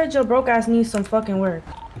 but I heard your broke ass needs some fucking work.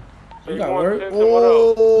 You got work?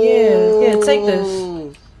 Yeah, take this.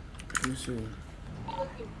 Let me see.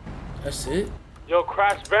 That's it? Yo,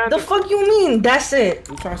 Crash Bandit. The fuck you mean? That's it.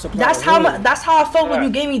 That's how that's how I felt when you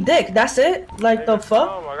gave me dick. That's it. Like the fuck?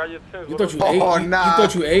 I got your 10. You thought you ate? Oh, You nah.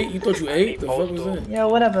 thought you ate? You thought you ate? The fuck was that? Yeah,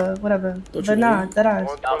 whatever. Thought But you nah, ate? that ass.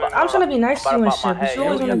 I'm trying to be nice to you and shit, but you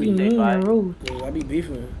always wanna be mean and rude. Yeah, I be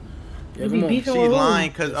beefing. Yeah, You come be on. beefing She's with lying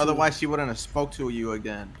who? because otherwise she wouldn't have spoke to you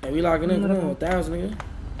again. Hey, we locking in. Come on, 1,000,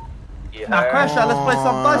 nigga. Nah, Crash out. Let's play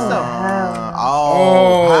some bus up.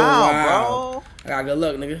 Oh, Wow, wow. bro. I got good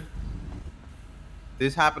luck, nigga.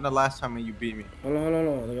 This happened the last time when you beat me. Hold on.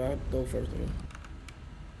 Nigga, I'll go first, nigga.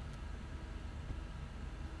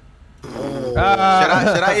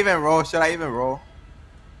 Oh. Should I even roll? Should I even roll?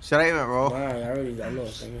 Nah, I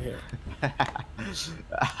lost. Nigga, here.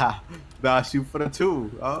 Nah, shoot for the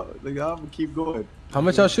 2. Oh, nigga, I'm gonna keep going. How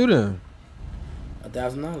much y'all shooting?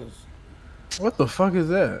 $1,000. What the fuck is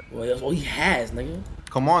that? Well, that's all he has, nigga.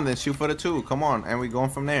 Come on, then shoot for the 2. Come on, and we going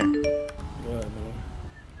from there. Go ahead, man.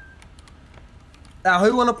 Now,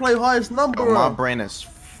 who want to play highest number? Oh, my brain is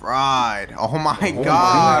fried. Oh my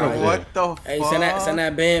god, what the fuck? Hey, send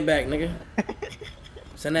that band back, nigga.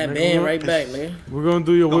 Send that band right back, nigga. We're gonna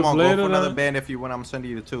do your whip Come on, later. go for another band if you want. I'm gonna send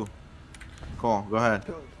you the 2. Come on, go ahead.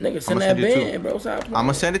 Nigga, send that band, bro. Stop playing. I'm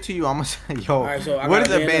gonna send it to you. I'm gonna send yo. Alright, so I what got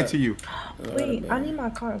is a a band band to you? Wait, I need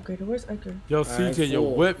my car upgraded. Where's Edgar? Yo, CJ,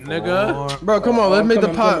 your whip, nigga. Bro, come on, let's make the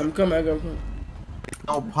pot. I'm coming, Edgar.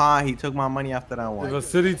 No pie. He took my money after that If one. a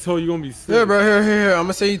city told you gonna be sick. Here, bro, here. I'm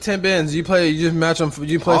gonna send you 10 bands. You just match them.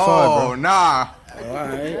 You play 5, Oh bro. nah. Oh,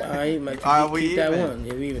 alright, man. Alright, we keep that even. one.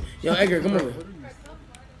 Yeah, we even. Yo, Edgar, come over.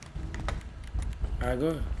 Alright, go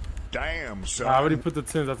ahead. Damn, son. I already put the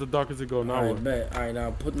 10s. That's the darkest it go now. Alright, bet. Alright,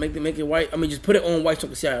 now make it white. I mean, just put it on white so I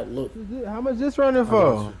can see how it look. How much this running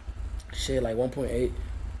for? Shit, like 1.8.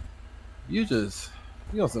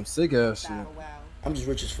 You on some sick ass shit. I'm just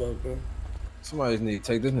rich as fuck, bro. Somebody need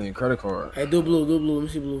to take this nigga credit card. Hey, do blue. Let me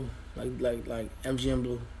see blue. Like MGM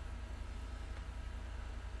blue.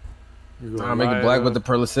 I'll make it black with the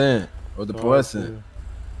pearlescent or the pearlescent.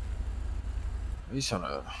 He's trying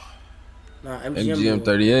to. Nah, MGM blue.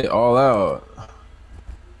 38 all out.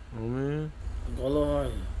 Oh man. Go a little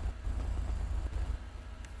harder.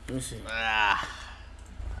 Let me see. I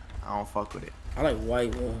don't fuck with it. I like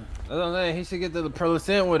white one. That's what I'm saying. He should get the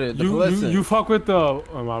pearlescent with it. The You fuck with the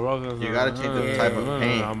my roses. You gotta change the type of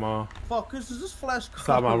paint. Fuck, this is this flash.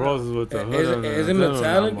 Stop my roses with the hood. Is it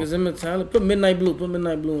metallic? Is it metallic? Put midnight blue. Put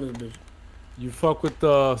midnight blue in this bitch. You fuck with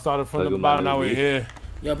the started from the bottom. Now we're here.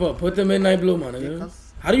 Yeah, put the midnight blue, my nigga.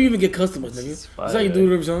 How do you even get customers, nigga? That's how you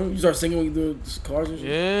do the song. You start singing when you do cars and shit.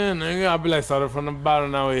 Yeah, nigga. I be like started from the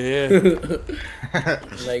bottom. Now we're here.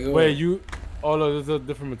 Like, wait, you? Oh, look, there's a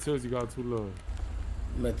different materials you got too low.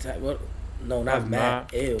 What? No, not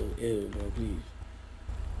matte. Ew, bro, please.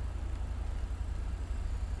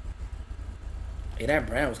 Hey, that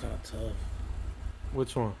brown was kind of tough.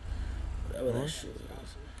 Which one? Whatever that shit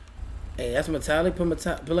was. Hey, that's metallic. Put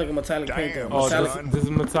like a metallic paint on. Oh, Metallic. this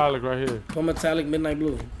is metallic right here. Put metallic midnight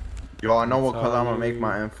blue. Yo, I know what color I'm gonna make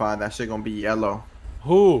my M5. That shit gonna be yellow.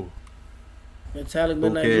 Who? Metallic Who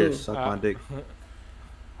midnight cares? blue. Suck my dick.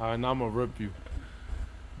 Alright, now I'm gonna rip you.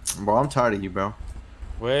 Bro, I'm tired of you, bro.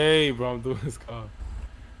 Wait, bro, I'm doing this car.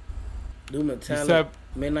 Do metallic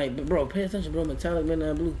midnight, bro. Pay attention, bro. Metallic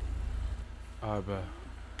midnight blue. Alright, bet.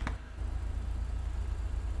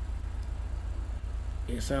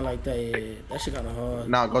 It sound like that. Yeah, that shit kind of hard.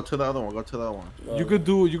 Nah, go to the other one. Go to the other one. You could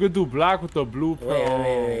do black with the blue. Wait, hold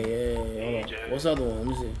on. What's the other one? Let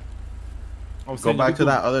me see. Go back to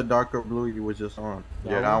that other darker blue you was just on.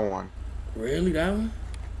 Yeah, that one. Really, that one?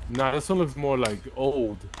 Nah, this one looks more like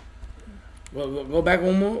old. Go back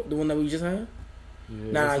one more. The one that we just had.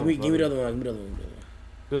 Yeah, Nah, give me the other one. Give me the other one.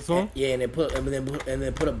 This one? Yeah, and then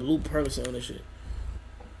put a blue person on this shit.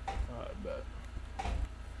 Alright, bet.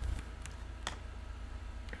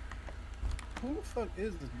 Who the fuck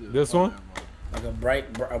is this dude? This one? Like a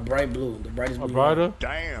bright blue, the brightest blue. A brighter?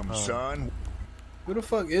 Damn, son. Who the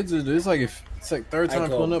fuck is this dude? It's like third time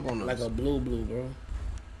pulling up on us. Like a blue, bro.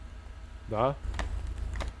 Nah?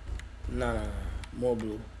 Nah, more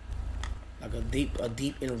blue. Like a deep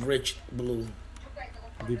enriched blue.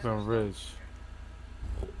 Deep and rich.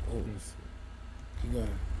 Oh. Keep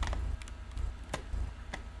going.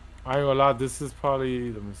 I ain't gonna lie, this is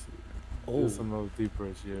probably, let me see. Oh. This is another deep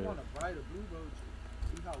rich, yeah. You want a brighter blue, bro?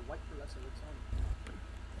 See how white pearlescent looks on it.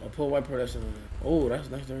 I'll put white pearlescent on it. Oh, that's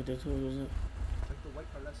nice right there too. What was it? Like the white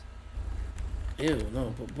pearlescent. Ew,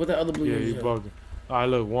 no. Put that other blue. Yeah, you bugging. Alright,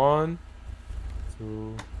 look. 1,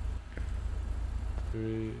 2,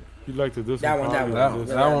 3. You like this that one? That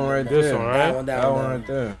one right there. This one, right? That one right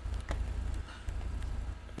there.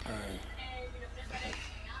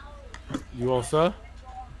 You all set?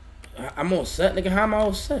 I'm all set, nigga. How am I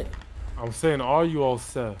all set? I'm saying, are you all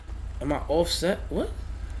set? Am I off set? What?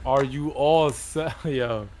 Are you all set?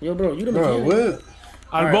 Yo, bro, you the mechanic. What?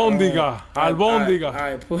 Albondiga. Albondiga.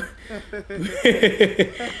 Alright, put.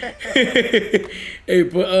 Hey,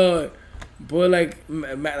 put like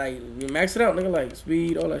max it out, nigga. Like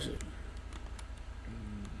speed, all that shit.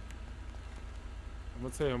 I'm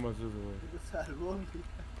gonna tell you how much this is worth.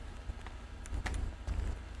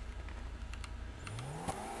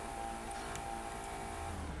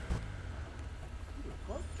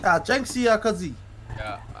 Ah, Jenksy Kazi.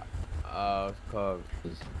 Yeah. Called.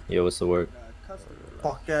 Yo, what's the word?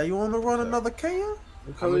 Fuck yeah, you wanna run another can?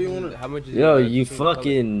 What color you want? How much is Yo, you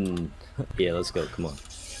fucking. Yeah, let's go. Come on.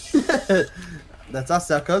 That's us,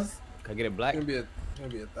 cuz. Can I get it black? It's gonna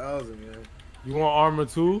be 1,000, man. You want armor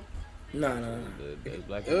too? Nah.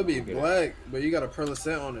 It'll be black, but you got a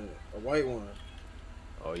pearlescent on it, a white one.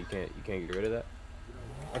 Oh, you can't get rid of that?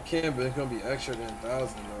 I can, but it's gonna be extra than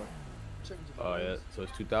 1,000, bro. Oh yeah, so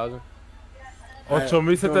it's 2,000.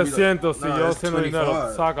 8,700 si yo haciendo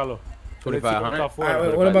dinero, sácalo.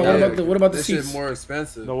 2,500. What about the this seats? shit more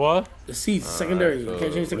expensive. The what? The seats, secondary. You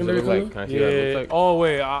can't change secondary color? Yeah. Oh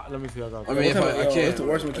wait, let me see. I got. I mean, if I can't, it's the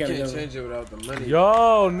worst mechanic I can't ever. change it without the money.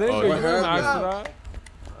 Yo, nigga, you happened? ask that?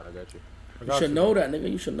 I got you. You should know that, nigga.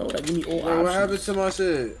 You should know that. Give me all Bro, options. what happened to my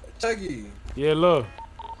shit? Chucky. Yeah, look.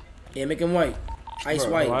 Yeah, make him white. Ice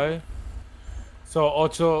Bro, white. Right? So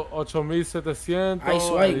 8,700. Ice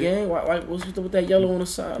white, gang. What's with that yellow on the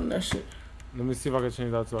side and that shit? Let me see if I can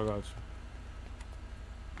change that too. I got you.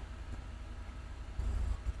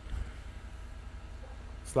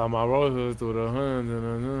 Slide my roses through the hands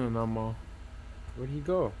and I'm all. Where'd he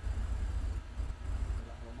go?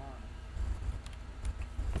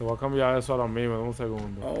 Te voy a cambiar eso ahora mismo, un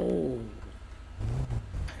segundo. Oh.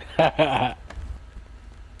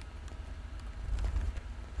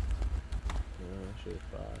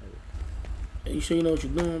 Hey, you sure you know what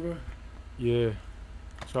you're doing, bro? Yeah,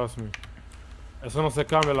 trust me. Eso no se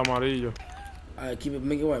cambia el amarillo. Alright, keep it,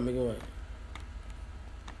 make it white, make it white.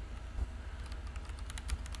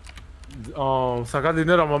 Sacar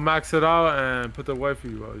dinero, I'm gonna max it out and put the white for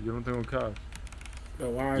you. You don't think cash.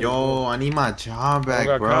 Yo, I need my job back, I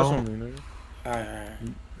got bro. cash on me, nigga. Alright.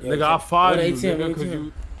 Nigga, I fired you, nigga, cause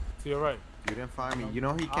you. To your right. You didn't fire me. You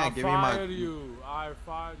know he can't give me my. I fired you.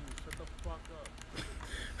 Shut the fuck up.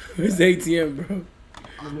 Where's ATM, bro?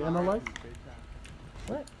 Let me analyze.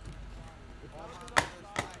 What?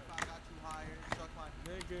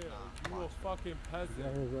 Nigga, you a fucking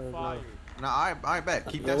peasant. Fired. Nah, I bet.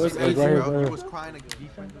 Keep that what's secret, ATM, bro. bro? He was crying to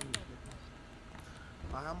keep it.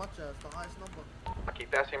 How much is the highest number? Keep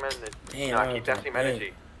that same energy. Damn, Nah, keep that same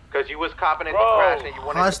energy. Cause you was copping into Bro. crash and you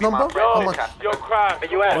wanted Highest to be my number? friend. How much? Yo, crash.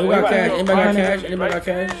 Where you at? Anybody got cash? Anybody got cash? Anybody got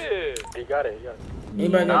cash? He got it.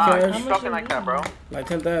 Anybody Nah, got keep cash? talking like that, bro. Like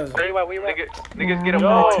 10,000. Niggas get a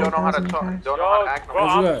ball and don't know how to talk. Don't know how to act. Bro, What you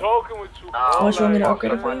I'm got? talking with you. How much you want me to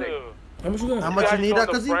upgrade it for? How much you got? How much you need,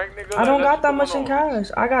 Kazi? I don't got that much in cash.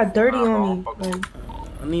 I got 30 on me. Like,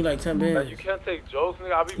 I need like 10 bands. You can't take jokes,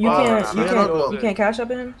 nigga. I'll be you can't cash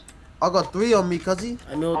up in? I got 3 on me, Kazi.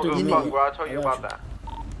 I know what Don't give you a fuck, need. bro. I told you about that.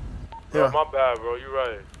 Bro, my bad, bro. You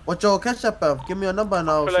right. What your cash up, Give me a number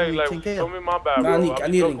now. I feel Show me like 10K. show me my bad, Nah, bro. I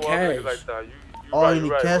need it in cash. Like that. Oh, right, you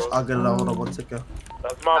need right, cash? bro. I'll get it out. Hold on, one second.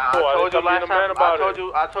 That's my fault. I told you last time.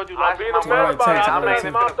 I told you last time. I'm not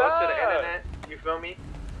even gonna go to the internet. You feel me?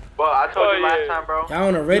 But I told you last time, bro. Y'all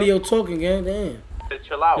on the radio talking, gang. Damn. To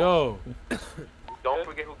chill out. Yo. Don't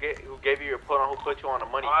forget who gave you your put on, who put you on the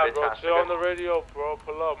money. Alright, bitch bro. ass Chill nigga. on the radio, bro.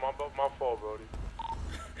 Pull up. My fault, brody.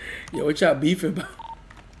 Yo, what y'all beefing about?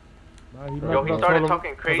 Yo, he started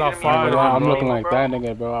talking crazy to me. I'm looking like that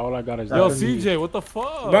nigga, bro. All I got is yo, CJ, what the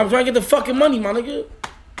fuck? Bro, I'm trying to get the fucking money, my nigga.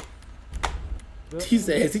 He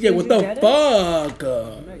said, CJ, what the fuck?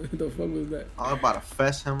 What the fuck was that? I'm about to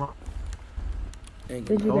fess him up.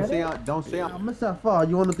 Don't say I'm Mr. Far.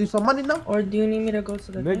 You want to do some money now? Or do you need me to go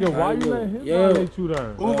to the nigga, thing? why you letting him violate you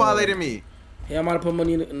then? Who violated me? Yeah, I'm about to put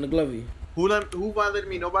money in the glovey. Who violated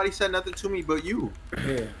me? Nobody said nothing to me but you.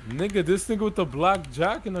 Yeah. Nigga, this nigga with the black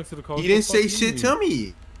jacket next to the car. He didn't say shit to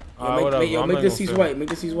me. Make this piece white. Make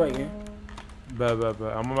this piece white, man. Bet. I'm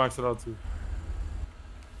gonna max it out too.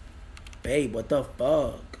 Babe, what the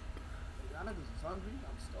fuck?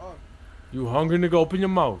 You hungry, nigga? Open your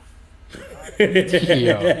mouth. Yo,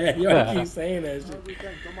 I keep saying that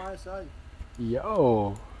shit.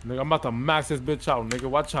 Yo, nigga, I'm about to max this bitch out, nigga.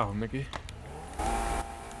 Watch out, nigga.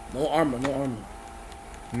 No armor.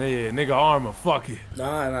 Nigga, armor. Fuck it.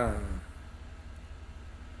 Nah.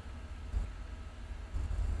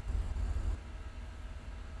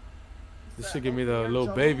 This shit give me the little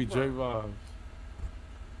baby Drake vibes.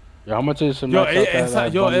 Yo, how much is some? Yo,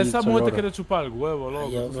 esa mujer te quiere chupar el huevo, loco.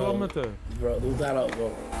 Yo, ¿Tú se lo metes? Bro, do that up,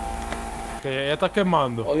 bro. Que ella está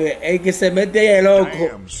quemando. Oye, el que se mete ahí es loco.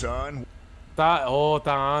 Damn, son.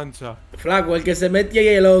 Está ancha. Flaco, el que se mete ahí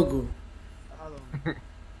es loco.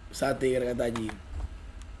 Esa tigre que está allí.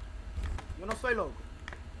 Yo no soy loco.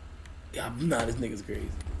 Yeah, nah, this nigga's crazy.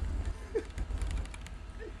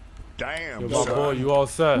 Damn, Yo, my boy, you all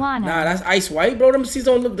set? Nah, that's ice white, bro. Them seats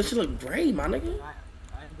don't look. That shit look gray, my nigga.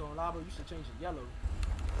 I ain't gonna lie, but you should change it yellow.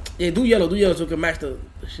 Yeah, do yellow so it can match the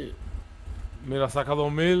shit. Mira, saca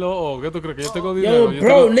 2000 o ¿qué tú crees que yo tengo Yo,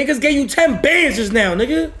 dinero? bro, niggas gave you 10 bands just now,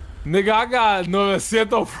 nigga. Nigga, I got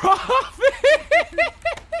 900 profit.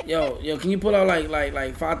 Yo, can you pull out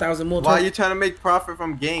like 5,000 more? Why you trying to make profit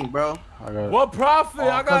from gang, bro? What profit?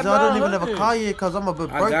 I got Cause I don't even have a car yet. Cause I'm a bit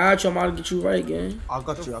broke. I got you. I'm about to get you right, gang. I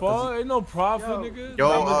got you. Fuck, ain't no profit,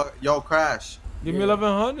 nigga. Yo, Crash. Give me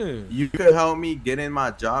 1100. You could help me get in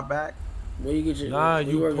my job back. Where you get your? Nah,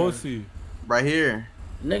 you pussy. Right here.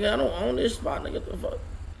 Nigga, I don't own this spot, nigga. The fuck?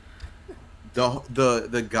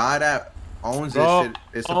 The guy that owns bro, this shit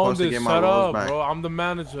is supposed to get my rolls back. Bro, I'm the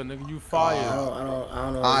manager, nigga. You fired. I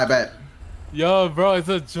don't know. I bet. Yo, bro, it's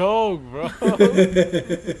a joke, bro.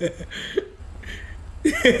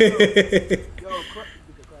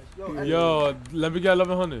 Yo, let me get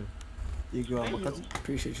 1100. You go, my cousin.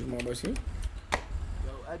 Appreciate you, my boy. Yo,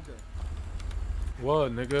 Edgar.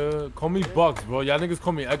 What, nigga? Call me Bucks, bro. Y'all niggas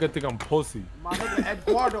call me Edgar, think I'm pussy. My nigga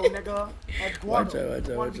Eduardo, nigga. Eduardo.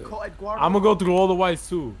 Watch out. I'm gonna go through all the whites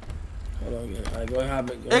too. Hold on, again. Alright, go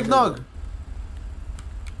ahead. Eggnog.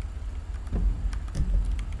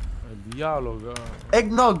 El diablo, God.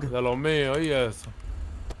 Eggnog. De lo mío, y eso.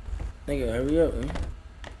 Nigga, hurry up, man.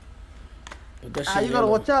 You gotta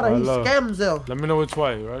watch out. He scams though. Let me know which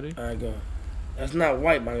white. Ready? Alright, go. That's not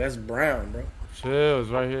white, man. That's brown, bro. Chill, it's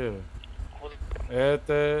right here.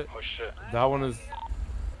 Este. Oh shit. That one is.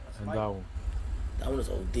 And that one. That one is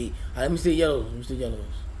OD. Alright, let me see the yellows.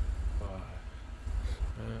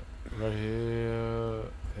 Right here.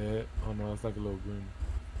 Oh no, it's like a little green.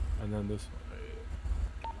 And then this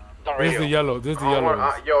one. This is the yellow. This is the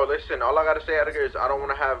yellow. Yo, listen. All I gotta say, Edgar, is I don't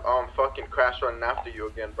want to have fucking Crash running after you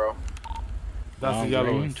again, bro. That's the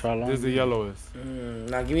yellowest. This is the yellowest.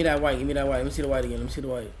 Now give me that white. Let me see the white again.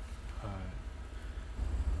 Alright.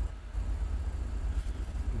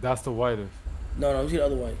 That's the whitest. No, let me see the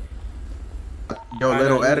other white. Yo,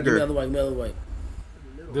 little Edgar. Give me the other white.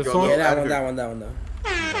 This one? Yeah, that one.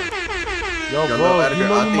 Yo, bro, you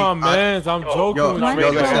know my mans. I'm joking with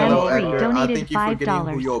you. Donated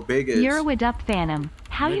 $5. You're with up, Fanum.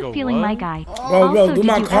 How you feeling, my guy? Bro, do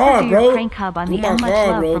my car, bro. Crank hub on the much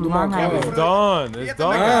love from Long Island. It's done. It's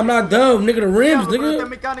done. Nah, I'm not done, nigga. The rims, nigga.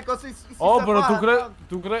 Oh, pero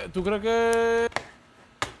tú crees que?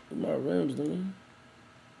 My rims, nigga.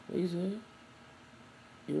 What you say?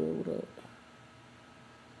 Yo, what up?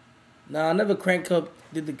 Nah, I never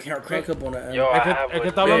did the crank up on that. Yo, es que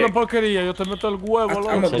está hablando porquería. Yo te meto el huevo, loco.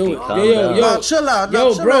 I'm gonna do it. Yo, chill out.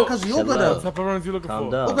 Yo, bro. Cause you look at What pepperonis you looking for?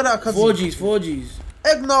 Look at that, cause 4Gs.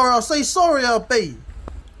 Ignore. I'll say sorry, I'll pay.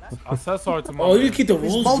 I said sorry to my Oh, you keep the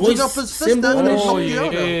rules voice symbol on this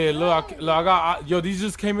shit? Yeah, look, I got, yo, these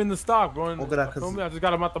just came in the stock, bro. Look at that, cause I just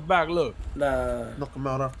got them out the back, look. Nah. Knock them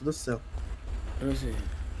out after this sale. Let me see.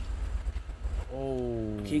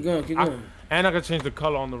 Oh. Keep going. And I can change the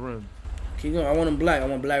color on the rims. Keep going. I want them black. I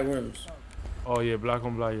want black rims. Oh, yeah, black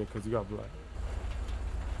on black, yeah, because you got black.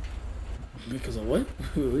 Because of what?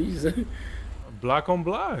 What you say? black on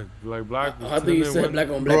black. Like black. I think you said black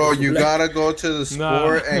on black. Bro, you gotta go to the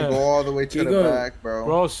sport and go all the way to the back, bro.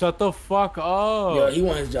 Bro, shut the fuck up. Yo, he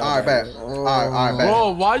want his job. Alright, bet. Alright, bet. Bro,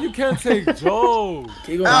 why you can't take Joe?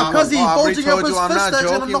 Cause he's bulging up his fist that's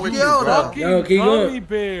gonna knock you out. Yo, keep going.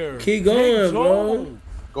 Bear. Keep going, bro.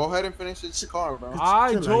 Go ahead and finish this car, bro.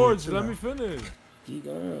 Alright, George, let me finish. Keep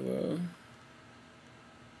going, bro.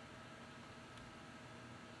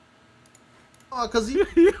 Cause he. Yo,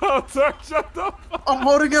 sir, shut the fuck. I'm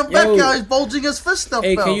holding him back, guys. He's bulging his fist up.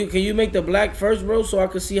 Hey, can you make the black first, bro, so I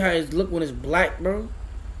can see how it look when it's black, bro?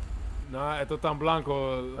 Nah, esto tan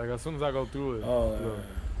blanco. Like as soon as I go through it. Oh.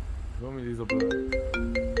 Let me these are black.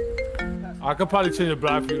 I could probably change the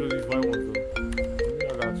black for you to these white ones though.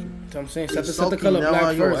 I got you. So I'm saying set the color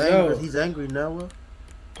black first, yo. He's angry now, bro.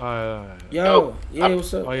 Alright. Yo, yeah,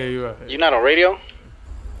 what's up? Oh yeah, you right. You not on radio?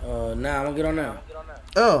 Nah, I'm gonna get on now.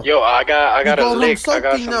 Oh. Yo, I got a lick. I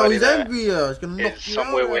got now. somebody He's that angry. He's gonna knock you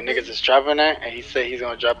somewhere where niggas is traveling at, and he said he's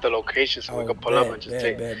gonna drop the location so we can pull up and just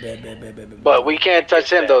take. But we can't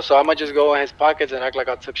touch him though, so I'ma just go in his pockets and act like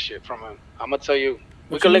I took shit from him. I'ma tell you.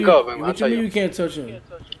 We can link up, and I'll tell you. You can't touch him.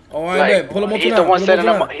 Oh, I bet. Pull him on He's the one setting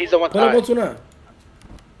up. He's the one. Pull him on tonight.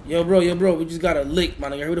 Yo, bro, we just got a lick, my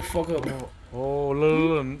nigga. Hurry the fuck up, bro. Oh,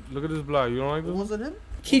 look at this black. You don't like this? Was it him?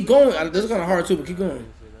 Keep going. This is kind of hard too, but keep going.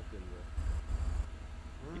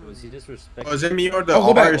 Was he disrespectful? Oh, is it me or the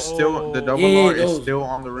R is still, the double R is still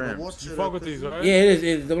on the rim? You fuck with these, right? Yeah, it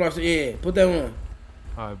is. Double R. Yeah, put that one.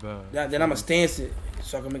 Alright, bad. Then I'ma stance it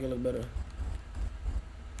so I can make it look better.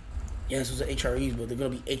 Yeah, this was HREs, but they're gonna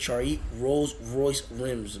be HRE Rolls Royce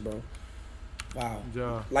rims, bro. Wow.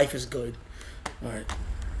 Yeah. Life is good. All right.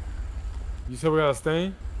 You said we got a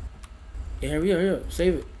stain? Yeah, hurry up.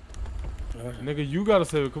 Save it. Nigga, you gotta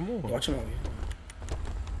save it. Come on. Watch him out.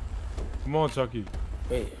 Come on, Chucky.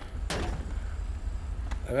 Wait.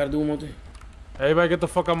 I gotta do one more thing. Everybody get the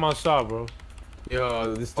fuck out of my shop, bro.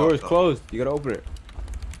 Yo, the store is closed. You gotta open it.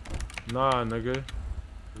 Nah, nigga.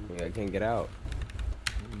 Yeah, I can't get out.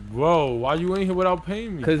 Bro, why you in here without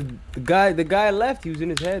paying me? Cause the guy left. He was in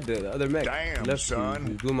his head. The other mech. Damn, left, son.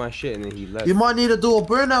 He blew my shit and then he left. You might need to do a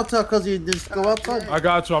burnout test because you just go outside. I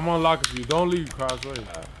got you. I'm unlocking for you. Don't leave, Cross. Wait.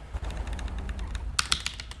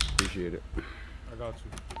 Appreciate it. I got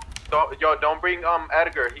you. Don't bring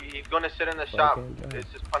Edgar. He's gonna sit in the shop. It's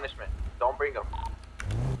just punishment. Don't bring him.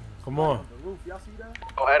 Come on.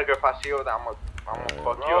 Oh, Edgar, if I see you, I'm gonna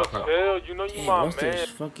fuck you up. Chill. You know you my what's man. this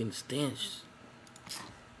fucking stench?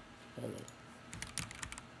 Hold on.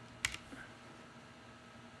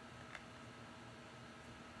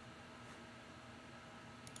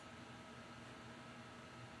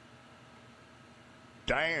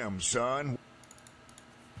 Damn, son.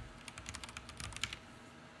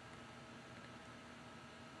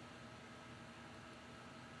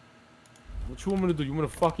 What you want me to do? You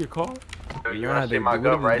want to fuck your car? I think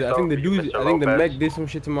the mech did some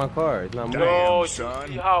shit to my car. It's not mine. Yo, you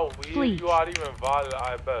see how weird you are even violent,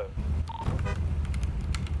 I bet.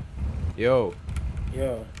 Yo.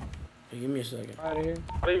 Hey, give me a second. Out of here.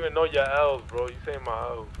 I don't even know your L's, bro. You saying my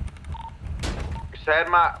L's. You said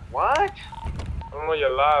my what? I don't know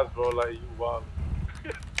your lies, bro. Like you wild.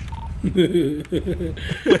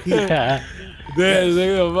 Yeah. Damn,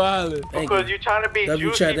 nigga violent. Because you trying to be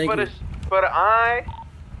W juicy for the eye.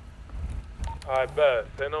 I bet.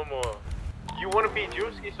 Say no more. You want to be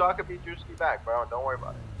juicy, so I can be juicy back, bro. Don't worry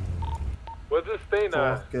about it. Where's this stain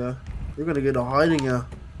at? Yeah. You're gonna get a hiding out.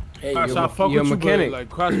 Hey, Crash, I fuck with you, mechanic. Like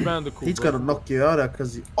Crash Bandicoot. He's gonna knock you out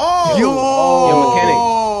because he.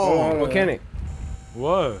 Mechanic.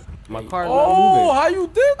 What? My car's not moving. How you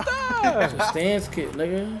did that? That's a stance kit,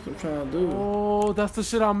 nigga. That's what I'm trying to do. Oh, that's the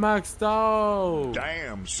shit I maxed out.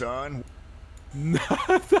 Damn, son.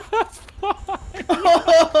 That's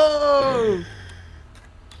fine.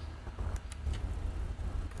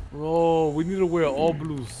 Bro, we need to wear all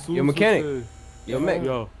blue suits. Yo, mechanic. Yo, mech.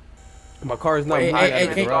 Yo. My car is not moving.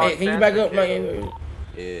 Can you back up?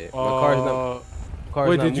 Yeah, my car's not.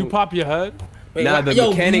 Wait, did you pop your head? Nah, the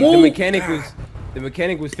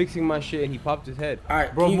mechanic was fixing my shit and he popped his head. All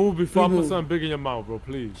right, bro, move before I put something big in your mouth, bro,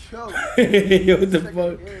 please. Yo, what the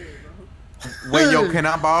fuck? Wait, yo, can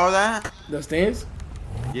I borrow that? The stands?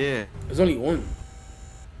 Yeah. There's only one.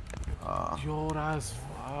 Yo, that's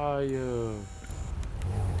fire.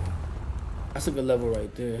 That's a good level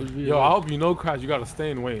right there. Yo, I hope you know, Crash, you got to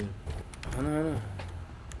stay in Wayne. I know.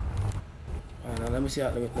 Alright, now let me see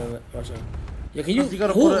how. Watch out. Yeah, can you?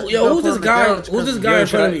 Who's this guy? Who's this guy in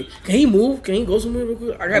front of me? Can he move? Can he go somewhere real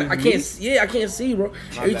quick? I can't see. Yeah, I can't see, bro.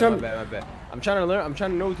 My bad. I'm trying to learn. I'm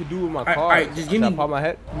trying to know what to do with my car. Alright, just give me. Pop my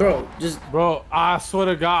head, bro. Bro, I swear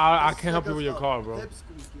to God, I can't help you with your car, bro.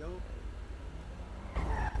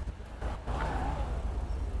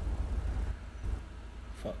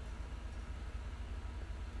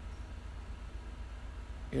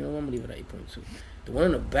 You know what? I'm gonna leave it at 8.2. The one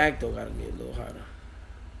in the back though gotta get a little harder.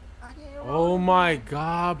 Oh my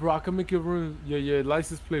god, bro! I can make your room, your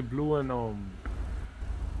license plate blue and or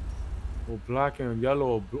black and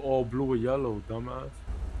yellow, or all blue or yellow, dumbass.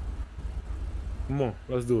 Come on,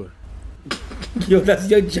 let's do it. Yo, that's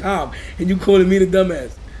your job, and you calling me the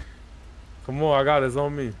dumbass. Come on, I got it. It's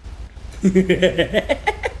on me.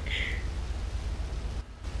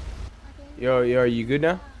 Yo, are you good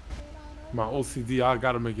now? My OCD, I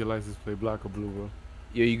gotta make your license plate black or blue, bro.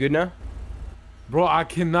 Yo, you good now? Bro, I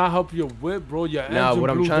cannot help your whip, bro. Your engine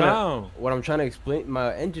blew down. What I'm trying to explain,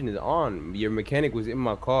 my engine is on. Your mechanic was in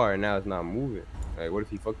my car and now it's not moving. Like, what if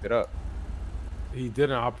he fucked it up? He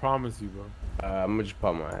didn't. I promise you, bro. I'm gonna just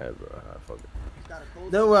pop my head, bro. Fuck it.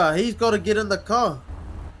 No, he's gotta get in the car.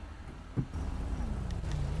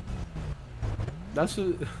 That's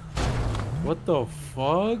a... What the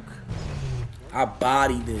fuck? I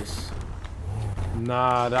bodied this.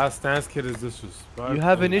 Nah, that stance kid is disrespectful. You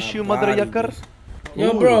have an issue, mother yucker?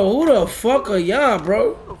 Yo, bro, who the fuck are y'all,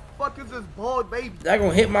 bro? Who the fuck is this bald baby? That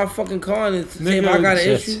gonna hit my fucking car and say if I got an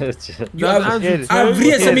issue?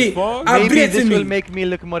 Maybe this will make me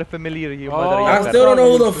look more familiar, you mother yucker. I still don't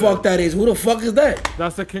know who the fuck that is. Who the fuck is that?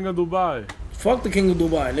 That's the king of Dubai. Fuck the king of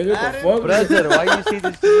Dubai, nigga. What the fuck? Brother, why you say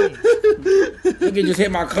this to me? Nigga just hit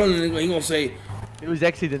my car and he gonna say... It was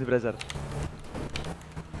accident, brother.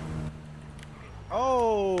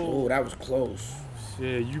 Oh, that was close.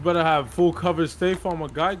 Shit, you better have full coverage State Farm or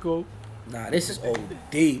Geico. Nah, this is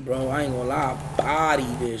OD, bro. I ain't gonna lie. Body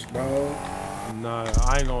this, bro. Nah,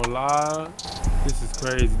 I ain't gonna lie. This is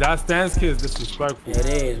crazy. That stance kid is disrespectful. It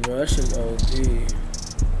is, bro. That shit's OD.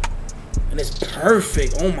 And it's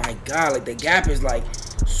perfect. Oh my god. Like, the gap is, like,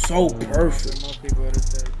 so perfect.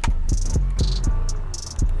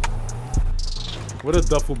 What a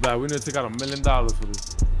duffel bag. We need to take out $1 million for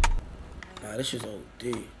this. Nah, this shit's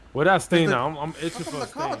OD. Where that stain now? I'm itching for a The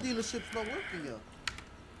car stain. dealership's not working yet.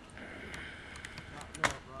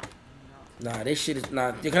 Nah, this shit is... Nah,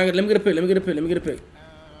 let me get a pic. Let me get a pic.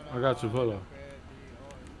 I got you. Hold on.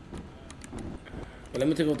 But let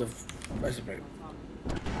me take out the license plate.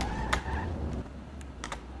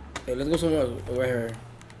 Hey, let's go somewhere else. Right here.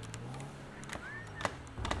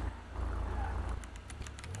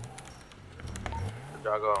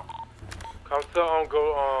 Y'all go. Come to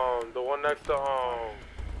the one next to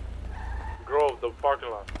Grove, the parking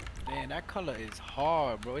lot. Man, that color is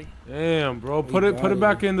hard, bro. Damn, bro. Put it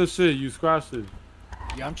back in the shit. You scratched it.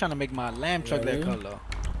 Yeah, I'm trying to make my lamb truck that color.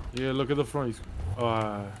 Yeah, look at the front.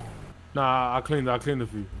 Nah, I cleaned it for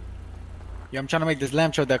you. Yeah, I'm trying to make this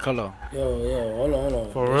lamb truck that color. Yo, hold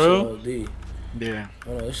on. For this real? Shit OD. Yeah.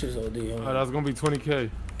 Hold on, this shit's OD. Hold on. That's gonna be 20K.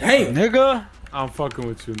 Damn, nigga. I'm fucking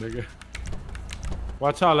with you, nigga.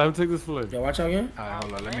 Watch out, let me take this flip. Yo, watch out again. Alright,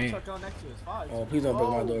 hold on, let me. Oh, please don't break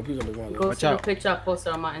my door. Please don't break my door. Go see the picture I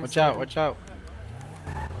posted on my Instagram. Watch out.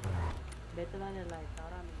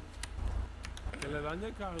 Que le dañe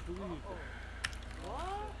el carro, tú dijiste.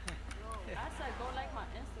 I said go like my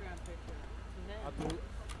Instagram picture.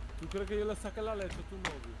 ¿Tú crees que yo le saque la leche a tu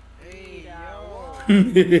novio? Hey,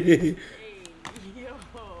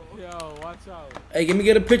 Yo, watch out. Hey, let me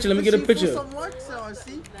get a picture. Hey, let me get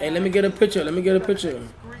a picture.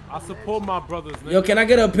 I support my brothers, nigga. Yo, can I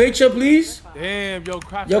get a picture, please? Damn, yo,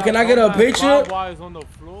 crash. Yo, can I get a picture? Wires on the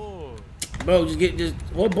floor. Bro,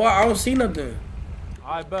 what bar? I don't see nothing.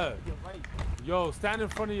 I bet. Yo, stand in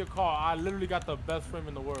front of your car. I literally got the best frame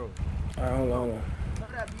in the world. Alright, hold on.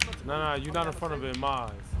 Nah, you're not in front of it,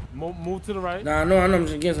 mine. Move to the right. Nah, no, I'm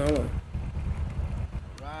just against it. Hold on.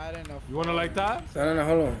 You want it like that? No,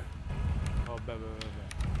 hold on. Oh, bet.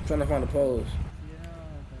 I'm trying to find a pose.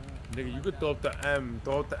 Nigga, you could throw up the M.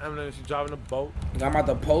 Throw up the M and she driving a boat. I'm about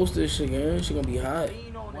to post this shit again. She gonna be hot.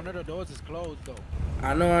 One of the doors is closed, though.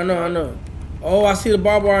 I know. Oh, I see the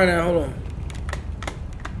barbed wire now. Hold on.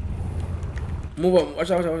 Move up.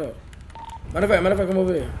 Watch out. Matter of fact, come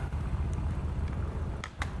over here.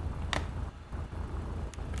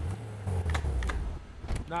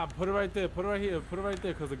 Nah, put it right there. Put it right here. Put it right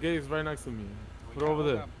there, because the gate is right next to me. Put it over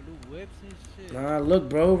there. Nah, look,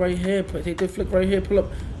 bro. Right here. Take the flick right here. Pull up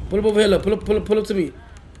over here. Look. Pull up to me.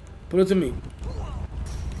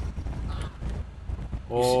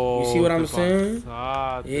 Oh, you see what I'm saying?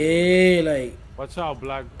 Yeah, like. Watch out,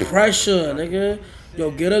 black. Pressure, nigga.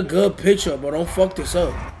 Yo, get a good picture, but don't fuck this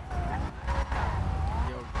up.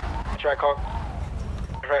 Track out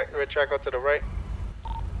to the right.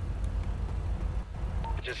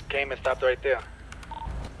 It just came and stopped right there.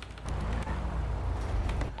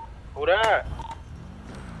 Who that?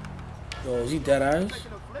 Yo, is he dead eyes?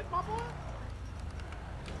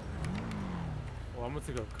 Well, I'm gonna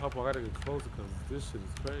take a couple. I gotta get closer because this shit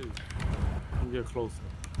is crazy. Let me get closer.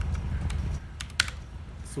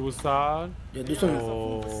 Suicide. Yeah, do some.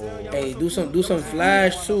 Hey, do some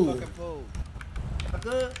flash too.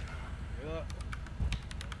 Good.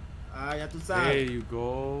 Ya tú sabes. There you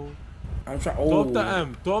go. I'm trying. Throw up the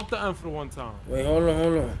M. Throw up the M for the one time. Wait, hold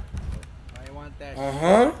on. I want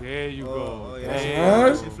that. There you go.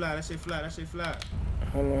 That shit fly. That shit fly.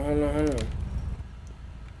 Hold on. I'm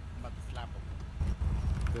about to slap him.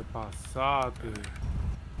 Te pasaste.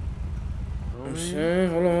 I'm saying,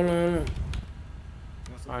 hold on.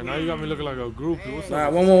 Alright, now you got me looking like a groupie. What's Nah,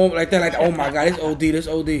 up? one more like that. Oh my god, it's OD. It's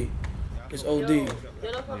OD.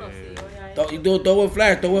 Throw with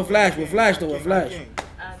flash.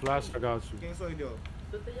 Flash, I got you.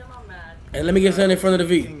 And let me get something in front of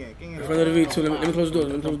the V. In front of the V too. Let me close the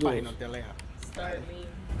door.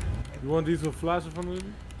 You want these with flash in front of you?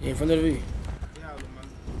 Yeah, in front of the V.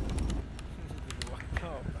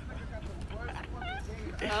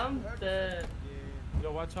 I'm dead.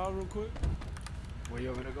 Yo, watch out real quick. Where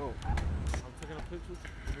you gonna go? I'm taking a picture.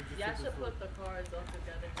 Y'all should put the cards all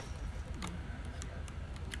together.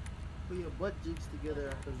 Put your butt cheeks together.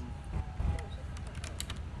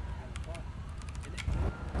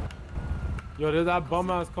 Yo, there's that bum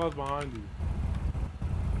ass cars behind you.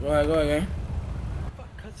 Go ahead.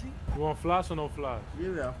 You want flash or no flash?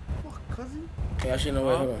 Yeah, fuck, cousin. Yeah, I should know.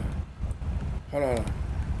 Wait, hold on.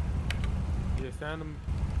 Yeah, Fanum.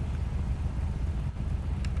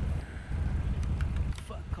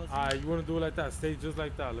 Alright, you wanna do it like that? Stay just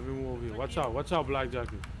like that. Let me move over here. Watch out, black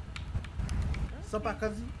jacket. Sup,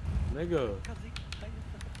 cousin? Nigga.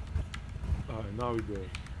 Alright, now we good.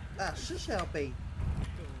 Shit, pay.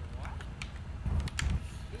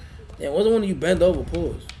 Damn, what's the one you bend over?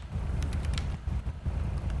 Pause.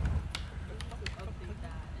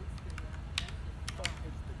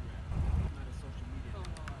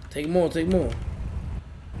 Take more.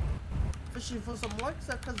 Fishing for some likes,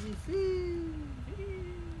 cousin.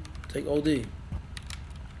 Take OD.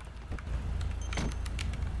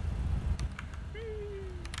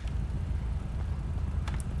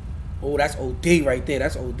 Oh, that's OD right there.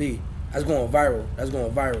 That's OD. That's going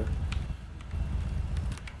viral.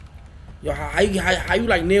 Yo, how you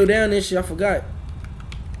like nail down this shit? I forgot.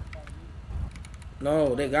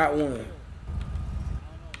 No, they got one.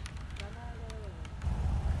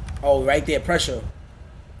 Oh, right there, pressure.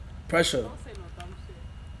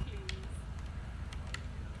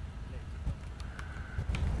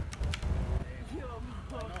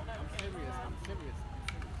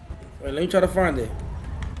 Wait, let me try to find it.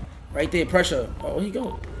 Right there, pressure. Oh, where he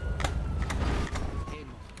go?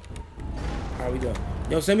 How we doing?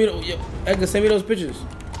 Yo, Edgar, send me those pictures.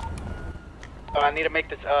 I need to make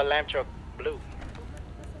this lamp truck blue.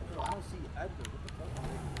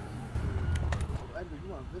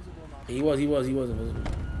 He was invisible.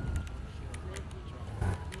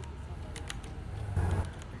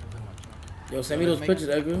 Yo, send me those pictures,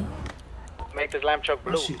 Edgar. Make this lamp truck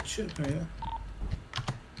blue.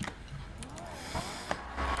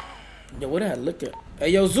 Yo, what that look at? Hey,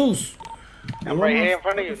 yo, Zeus. I'm right here in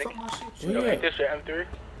front of you, nigga. Where you at? This shit, M3.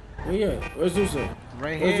 Where you at? Where's Zeus at?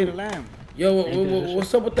 Right here, the lamb. Yo,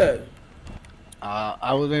 what's up with that?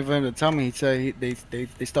 I was waiting for him to tell me. He said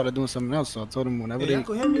they started doing something else. So I told him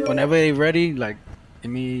whenever they ready, like,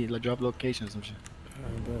 give me like drop location or some shit.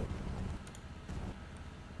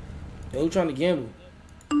 Yo, who trying to gamble?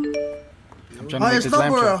 I'm trying to make this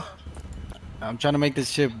lamp truck. I'm trying to make this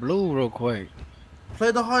shit blue real quick.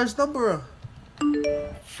 Play the highest number.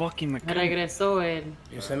 Fucking mechanic. Regresó él.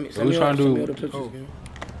 Yeah, send me trying to all the pictures, man.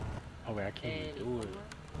 Oh wait, I can't do it.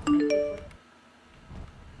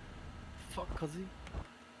 Fuck, cuzzy.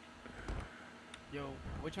 Yo,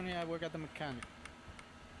 which one of y'all work at the mechanic?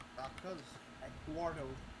 Cuz Eduardo.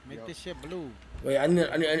 Make this shit blue. Wait, I need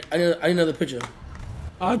another picture.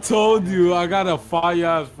 I told you I got a fire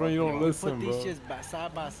ass friend. You don't listen, bro. Put these shits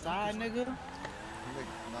side by side, nigga.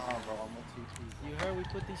 Nah, bro, I'm a TT. You heard we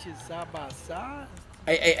put these shit side by side?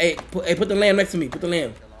 Hey, put the lamb next to me. Put the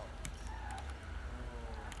lamb.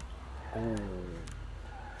 Oh.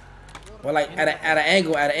 Well, like at an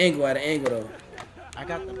angle though. I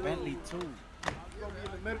got the Bentley too.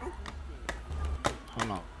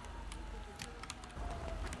 Hold on.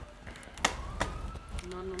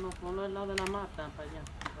 No, ponlo al lado de la mata para allá.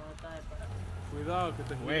 Cuidado que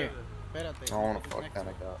te Wait, espérate. I don't want to fuck that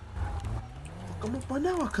guy. Come up by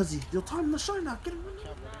now, cuz your time to shine now. Get him.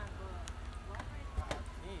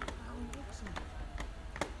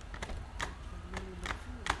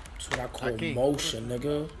 That's what I call motion, nigga. You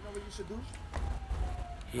know what you should do?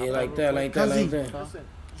 Yeah, like that. Listen,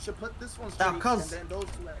 you should put this one straight and then those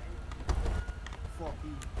two at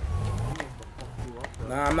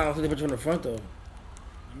Nah, I'm not gonna take the picture from the front though.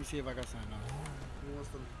 Let me see if I got something else.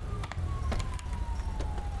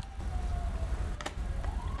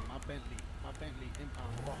 My Bentley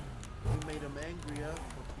impound. You made him angry, huh?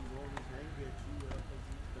 He's always angry at you,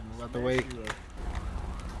 Move out the way.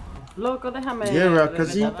 Loco, déjame. Yeah,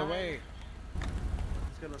 cause Move out the way.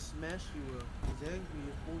 He's gonna smash you, He's angry.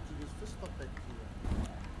 He's pointing his fist up at you.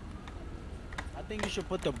 I think you should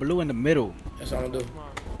put the blue in the middle. That's all I'm gonna do.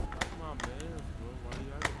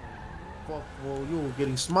 Fuck, well, you were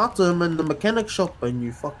getting smart to him in the mechanic shop and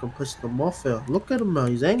you fucking pissed him off here. Look at him now,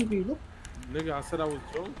 he's angry, look. Nigga, I said I was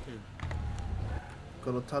joking.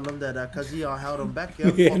 Gonna tell him that cause he held him back, Yeah,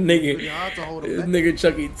 nigga. Hard to hold him This back. nigga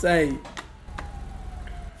Chucky tight.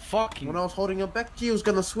 Fucking. When I was holding him back, he was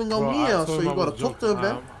gonna swing on Bro, me, I so told you him I gotta was talk to him, joking.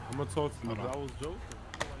 man. I'm gonna talk to you, but I was joking.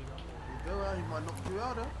 He might knock you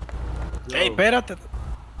out, Hey, espérate.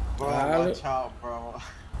 Bro, watch out, bro.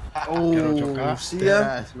 Oh, see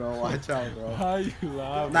ya? Bro, watch out, bro. How you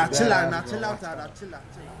laughing? Nah, chill out, chill out.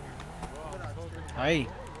 Hey.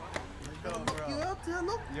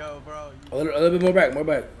 Yo, bro. A little bit more back,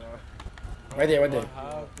 Right there.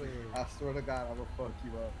 I swear to God, I'm gonna fuck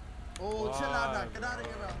you up. Oh, chill out now. Get out of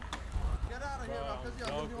here, bro. Get out of here,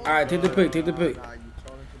 bro. All right, take the pic.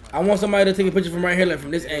 I want somebody to take a picture from right here, like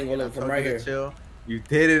from this angle, like from right here. Chill. You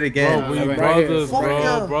did it again. Bro, we Right brothers, here. bro.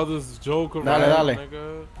 Yeah. Brothers joke around, Dale.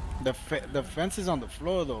 nigga. The fence is on the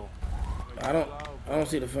floor though. I don't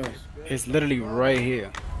see the fence. It's literally right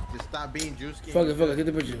here. Just stop being juicy. Fuck it, take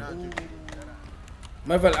the picture.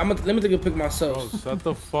 Matter of fact, let me take a pic myself. Bro, shut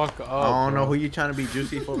the fuck up. I don't know bro. who you trying to be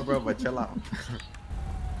juicy for, bro, but chill out.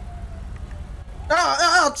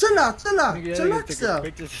 Chill out. Nigga, Chillax take a out.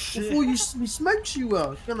 picture of shit. Before he smokes you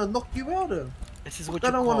out, he's gonna knock you out there. This is what I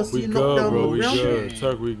you don't wanna call see We you knock good, down bro. the We ground. good.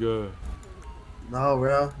 Chuck, we good. No,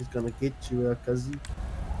 bro, he's gonna get you, cause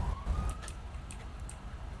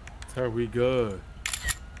Chuck, we good.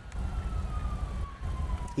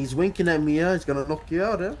 he's winking at me, he's gonna knock you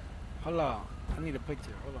out, Hold on. I need a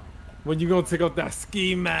picture. Hold on. When you gonna take off that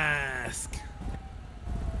ski mask?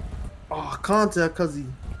 Oh, I can't tell, cause he.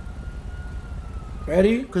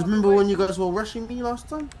 Ready? Cause remember when you guys were rushing me last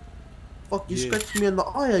time? Fuck, you scratched me in the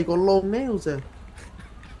eye. You got long nails there.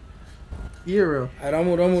 Yeah,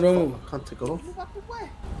 Alright, don't move. I can't take it off.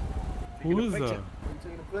 Who is that?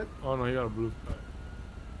 Oh no, he got a blue.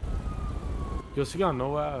 Yo, she got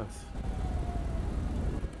no ass.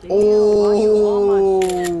 Oh.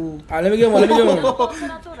 Alright, let me get one. Let me get one. I'm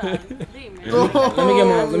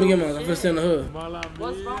finna stay in the hood.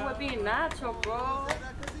 What's wrong with being natural, bro?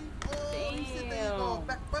 Damn.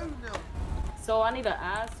 So I need an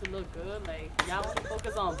ass to look good. Like, y'all want to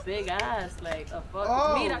focus on big ass. Like, a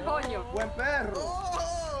fuck. Mira, coño. Buen perro.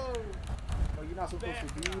 Oh, you're not supposed to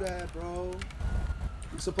do that, bro.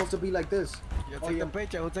 You're supposed to be like this. You're taking the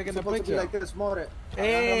picture. Who's taking the supposed picture? to be like this, more.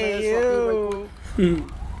 Hey, you. Who's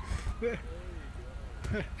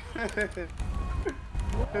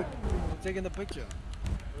taking the picture?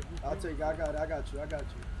 I'll take it. I got you.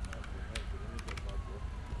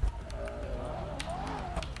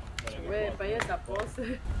 Wait, vaya esa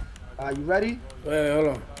pose. Are you ready? Wait, hold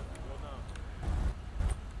on.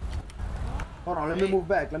 Hold on, let me move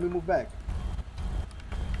back. Everybody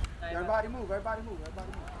move. Yo,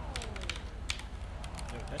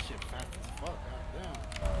 that shit fast as fuck. Goddamn.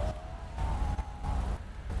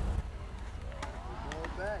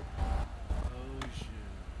 Move back. Oh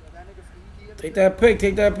shit. Take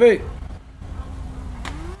that pic.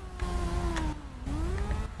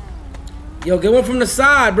 Yo, get one from the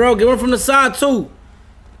side, bro. Get one from the side too.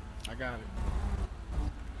 I got it.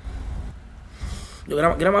 Yo,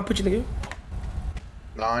 get out my picture, nigga.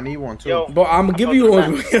 No, I need one too. Yo. Bro, I'm gonna give you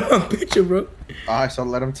one. Get out my picture, bro. All right, so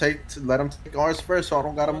let him take ours first, so I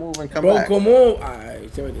don't gotta move and come Bro, back. come on.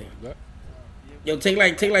 Alright, stay right there. Yo, take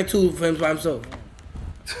like two for him by himself.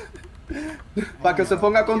 Para que se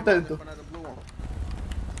ponga contento.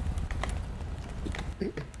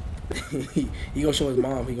 He gonna show his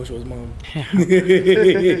mom.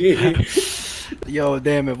 Yo,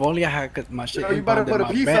 damn! If only I had my shit. You better put a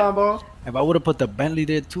piece on, bro. If I would have put the Bentley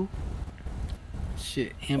there too.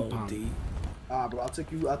 Shit, impound. Bro, I'll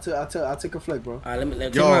take a flick, bro.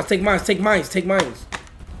 Take mine.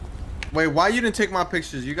 Wait, why you didn't take my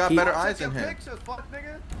pictures? You got better eyes Take than your him. pictures, fuck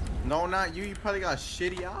nigga. No, not you. You probably got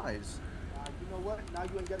shitty eyes. You know what? Now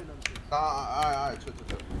you ain't getting them shit. Alright, chill.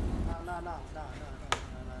 Nah.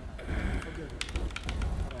 Forgive me.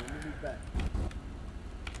 Hold on, let me move back.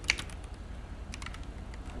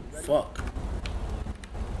 Fuck.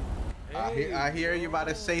 I hear you about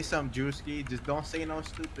to say something, Juicy. Just don't say no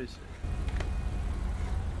stupid shit.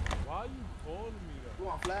 Why are you calling me that? You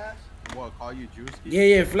want flash? What? Call you Drewski?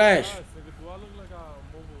 Yeah, Flash. Do I look like I'm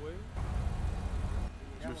overweight?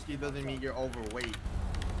 Drewski doesn't mean you're overweight.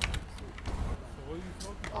 So what are you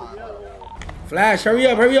talking about? Flash, hurry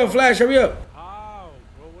up, Flash, hurry up. How,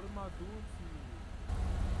 bro? What am I doing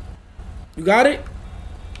to you? You got it?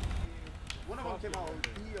 One of them came out with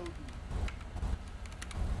DOD.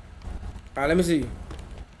 Alright, let me see.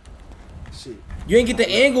 Shit. You ain't get the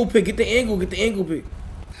angle pick. Get the angle pick.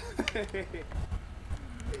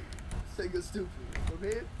 Sega stupid. From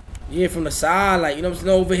here? Yeah, from the side, like, you know what I'm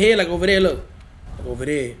saying? Over here, like over there, look. Like over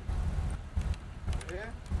there. Yeah?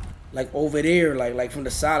 Like over there, like from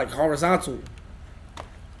the side, like horizontal.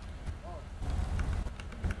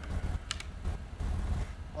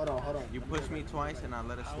 Hold on. You pushed me twice and I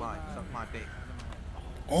let it slide. Suck my dick.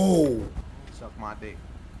 Oh. Suck my dick.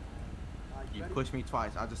 You pushed me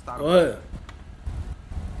twice. I just thought Go ahead.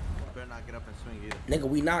 You better not get up and swing either. Nigga,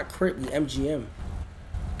 we not Crip, we MGM.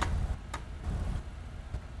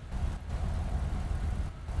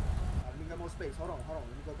 Let me get more space. Hold on. Let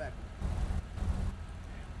me go back.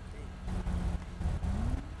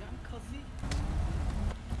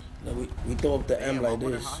 No, we throw up the M like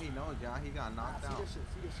this. How he knows, y'all? He got knocked out. See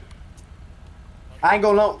this shit. I ain't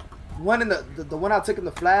gonna lie. One in the one I took in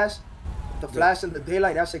the flash, flash in the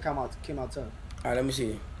daylight, that shit came out tough. Alright, let me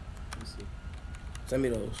see. Send me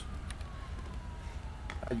those.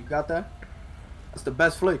 You got that? That's the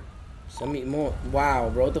best flick. Send me more. Wow,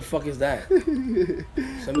 bro, what the fuck is that?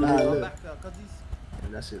 Send me those.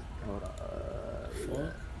 That shit. Hold on.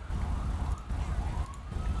 Fuck.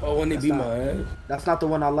 Oh, when they beat my ass. That's not the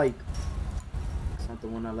one I like. That's not the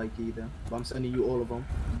one I like either. But I'm sending you all of them.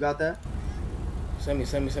 You got that? Send me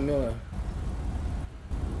all that.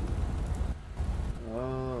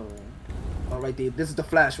 Oh. All right, there. This is the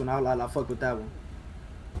flash one. I'll fuck with that one.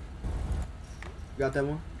 You got that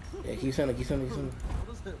one? Yeah, keep sending.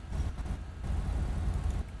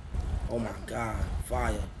 Oh my god,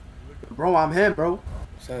 fire. Bro, I'm him, bro.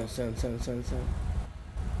 Send.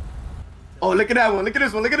 Oh, look at that one. Look at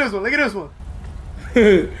this one.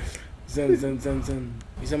 Send.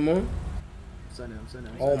 You send more? Send him.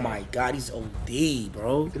 Oh my god, he's OD,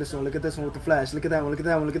 bro. Look at this one with the flash. Look at that one.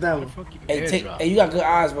 Hey, you got good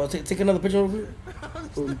eyes, bro. Take another picture over here.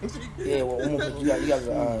 Yeah, well, one more picture. You got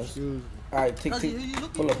good eyes. Alright, take.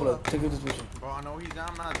 Pull up. Take this picture. Bro, I know he's down.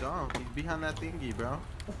 I'm not dumb. He's behind that thingy, bro.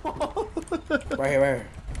 Right here.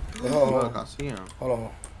 Wait, hold on. Look, I see him. Hold on.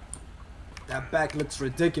 That back looks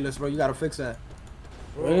ridiculous, bro. You gotta fix that.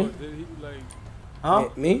 Really? Did he, like... Huh?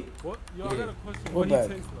 Me? What? Yo, I got a question. What What back?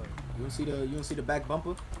 he tastes like? You don't see the back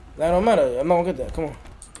bumper? That don't matter. I'm not gonna get that. Come on.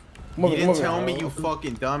 You didn't tell me, you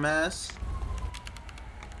fucking dumbass.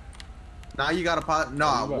 Now you gotta pop.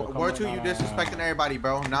 Nah, word to you disrespecting everybody,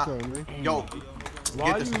 bro. Nah, yo,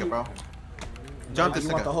 get this nigga, bro. Jump this nigga.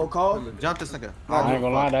 You want the whole call? Jump this nigga. I ain't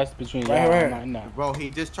gonna lie, that's between y'all. Bro, he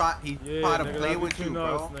just tried. He tried to play with you,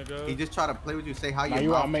 bro. He just tried to play with you. Say how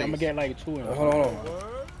you. I'm gonna get like 2 in. Hold on.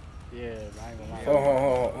 Yeah, I ain't gonna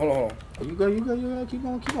lie. Hold on. You go. Keep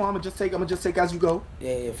going. I'ma just take as you go.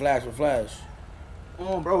 Yeah. Flash. Come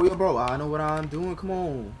on, bro. I know what I'm doing. Come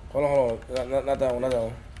on. Hold on. Not that one.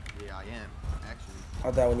 Yeah, I am actually.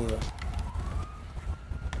 Not that one either.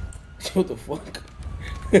 What the fuck?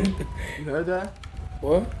 You heard that?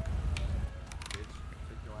 What?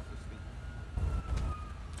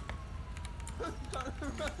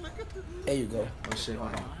 There you go. Oh shit,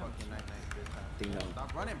 hold on.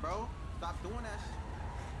 Stop running, bro. Stop doing that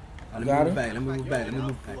shit. Let me move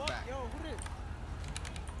back.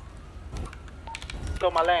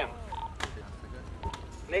 Stole my lamb.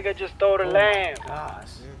 Nigga just stole the lamb.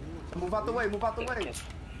 Gosh. Move out the way.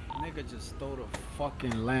 Nigga just stole the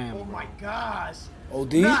fucking lamb. Oh my gosh.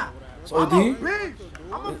 OD? Nah, It's OD?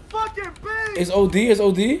 I'm a fucking beast. It's OD?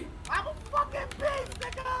 I'm a fucking beast,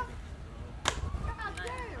 nigga. God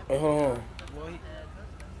damn.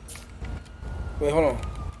 Wait, hold on.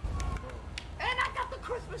 And I got the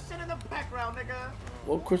Christmas shit in the background, nigga.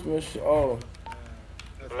 What Christmas shit? Oh.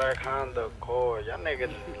 Black Honda Accord. Y'all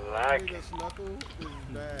niggas like it. Snuckle is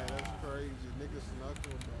bad. That's crazy. Nigga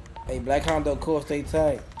Snuckle, bro. Hey, Black Honda Accord, stay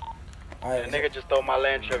tight. Alright. That nigga just stole my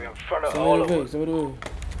Land Trek in front of all of us. Send me the way.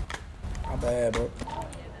 My bad, bro.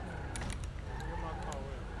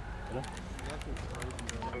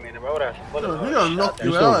 I mean, bro, that's He gonna knock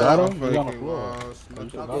you out.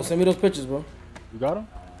 Yo, send me those pictures, bro. You got him?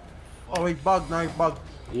 Oh, he bugged. Now he bugged.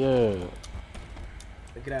 Yeah.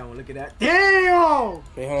 Look at that one. Damn!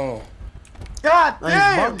 Hey, hold on. God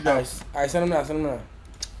damn! Alright, send him now.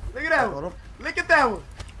 Look at that one. Look at that one.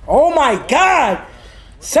 Oh my god!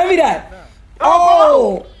 Send me that!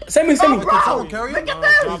 Oh! Send me. Bro, look at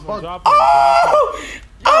that!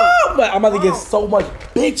 Oh! I'm about to get so much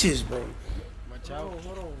bitches, bro. Watch out.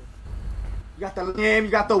 Hold on. You got the lamb,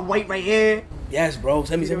 you got the white right here. Yes, bro.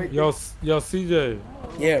 Send me. Yo, CJ.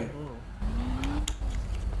 Yeah.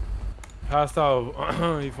 Passed out.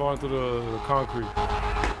 He fall into the concrete.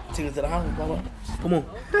 Take it to the hospital. Come on.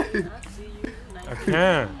 I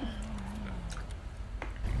can.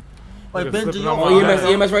 Wait, Benji,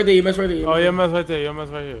 oh, EMS right there. EMS right there. Oh, EMS right there. EMS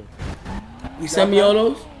right here. You send me all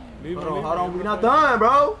those? Hold on. We not done,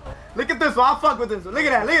 bro. Look at this one. I'll fuck with this one. Look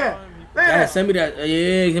at that. Yeah, send me that.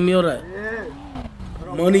 Yeah, give me all that. Yeah.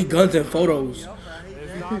 Money, guns, and photos.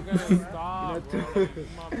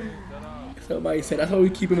 Somebody said that's how we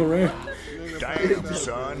keep him around. Damn,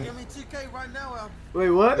 son. Wait,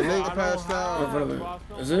 what?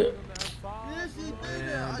 Is it?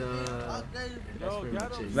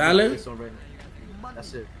 Valid?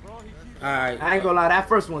 That's it. Alright. I ain't gonna lie, that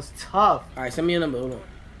first one's tough. Alright, send me your number. Hold on.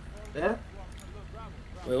 Yeah?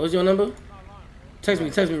 Wait, what's your number? Text me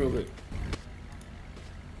real quick.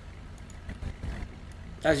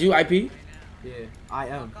 That's you, IP? Yeah, I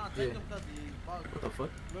am. Yeah. What the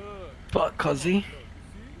fuck? Fuck, cuzzy.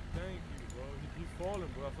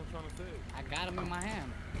 I got him in my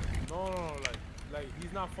hand. No, like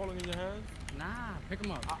he's not falling in your hands? Nah, pick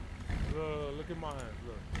him up. Look at my hands,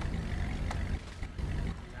 look.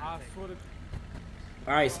 I swear to...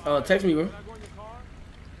 Alright, text me, bro.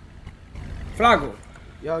 Flaco.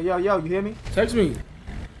 Yo, you hear me? Text me.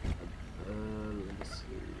 Let's see.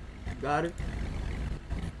 Got it?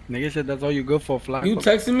 Nigga said that's all you good for, Flaco. You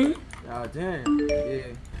texting me? God damn.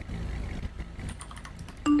 Yeah.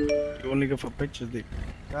 You only good for pictures, dick.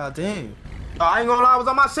 God damn. I ain't gonna lie, I was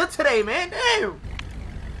on my shit today, man. Damn.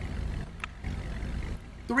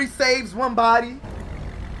 3 saves, 1 body.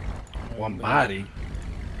 One body?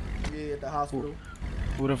 Yeah, at the hospital.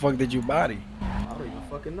 Who the fuck did you body? I don't even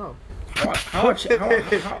fucking know. How change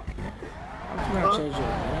it?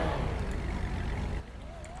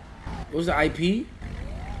 What's the IP?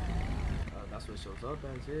 That's what shows up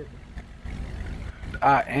as it.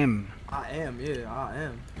 I am, yeah, I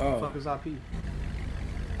am. Oh. What the fuck is IP?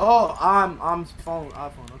 Oh, I'm iPhone.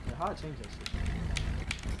 Okay, how I change that shit?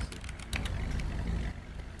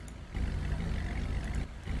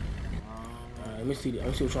 Alright, let me see.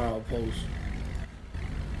 I'm still trying to post.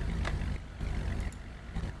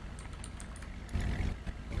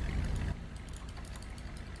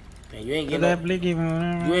 Man, you ain't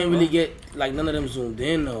really get like none of them zoomed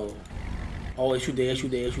in though. Oh, it's you there.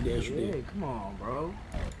 Yeah, come on, bro.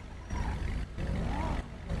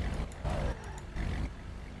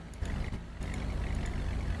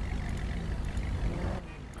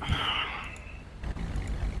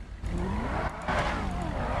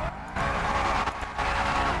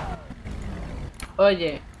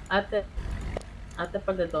 Oye, hazte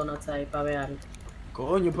par de donuts ahí para ver algo.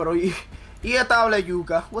 Coño, pero y esta habla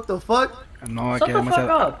yuca. What the fuck? No, es que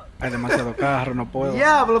hay demasiado carro, no puedo.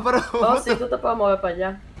 Diablo, pero. Oh, sí, tú te puedes mover para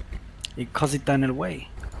allá. Y casi está en el way.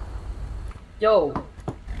 Yo.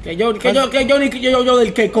 Que yo del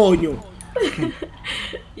que coño.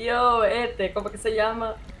 Yo, ¿cómo que se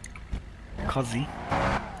llama? Casi.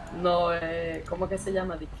 No, ¿cómo que se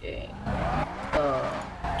llama? De que.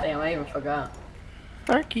 Damn, I even forgot.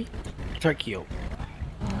 Turkey.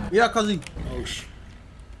 Yeah, cuzzy. Oh shit.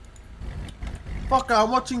 Fuck, I'm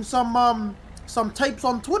watching some tapes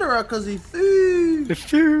on Twitter, cuzzy.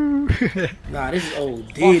 Nah, this is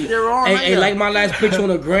OD. Hey, like my last picture on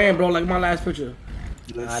the gram, bro. Like my last picture.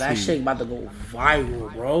 Nah, that shit about to go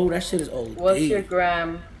viral, bro. That shit is OD. What's your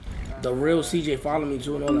gram? The real CJ, follow me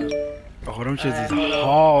too and all that. Oh, them shits is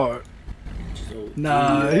hard.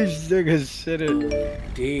 Nah, these niggas shit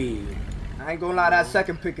it. I ain't gonna lie, that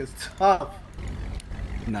second pick is tough.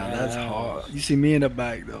 Nah, that's hard. You see me in the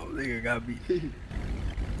back though, nigga got beat.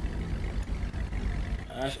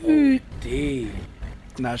 That's OD.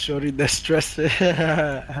 Nah, shorty, that's stressing.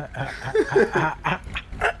 Yeah,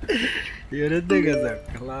 this nigga's a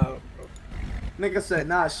clown, bro. Nigga said,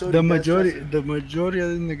 nah, shorty. The majority of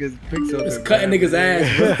the niggas picks up. It's cutting niggas'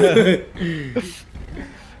 ass,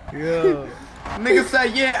 bro. Yo. Nigga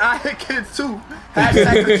said, yeah, I hit kids too.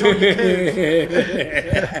 Hashtag majority kids.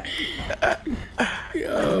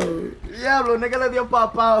 Yo. Yeah, bro, nigga le dio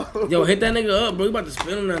papá. Yo, hit that nigga up, bro. You about to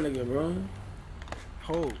spin on that nigga, bro.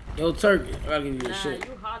 Hold. Yo, Turkey, I gotta give you a shit.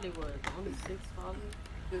 You Hollywood. Only 6 Hollywood.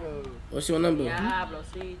 Yo. What's your number? Yeah, bro,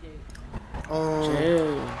 CJ.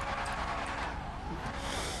 Chill.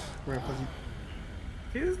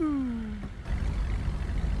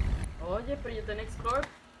 Oye, pero yo tengo Explore.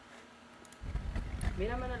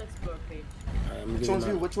 Mírame en el Explore page.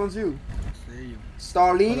 Which one's you?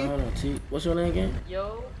 Starlene? Hold on, T. What's your name again?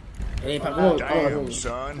 Yo. It ain't pop. Come Damn,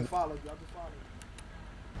 son.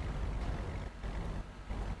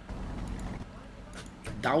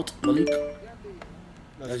 Doubt Malik.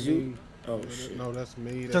 That's you. Oh shit. No, that's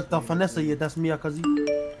me. Check the finesse yet? That's me, cuz.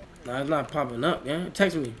 Nah, it's not popping up, yeah.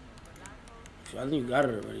 Text me. I think you got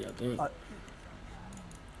it already. I think.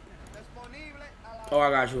 Oh, I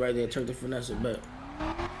got you right there. Check the finesse bet.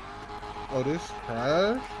 Oh, this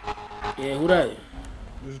crash? Yeah, who that?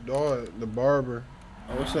 This dog, the barber.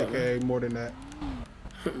 Oh, what's up? Okay, more than that.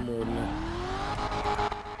 More than that.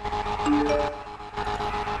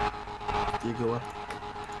 You go up.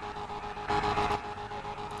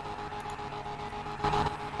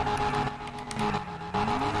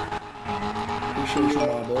 Appreciate you,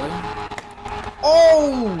 my boy.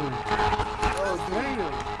 Oh! Oh,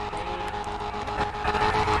 damn.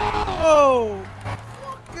 Oh!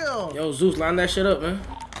 Fuck Yo, Zeus, line that shit up, man.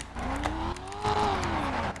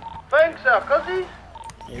 Thanks, cuzzy.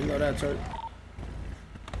 Yeah, you know that, Turk.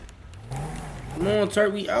 Come on,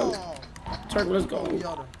 Turk, we out. Turk, let's go.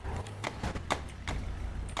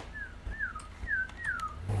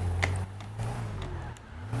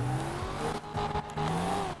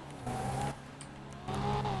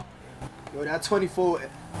 Yo, that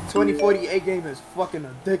 2048 game is fucking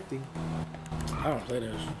addicting. I don't play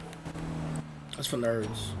this. That's for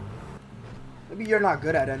nerds. Maybe you're not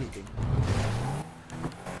good at anything.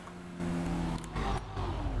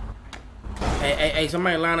 Hey,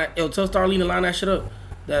 somebody line that. Yo, tell Starlene to line that shit up.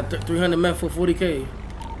 That 300 meth for 40K.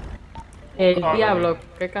 El diablo,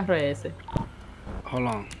 ¿qué carro es ese? Hold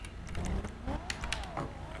on.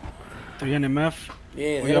 300 meth?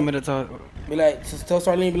 Yeah. What you want me to tell? Be like, tell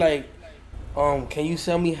Starlene, be like, can you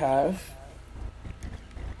sell me half?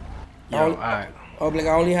 Yo, alright. Oh, like, I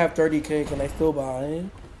only have 30K. Can I still buy it?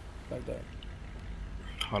 Like that.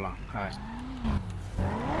 Hold on. Alright.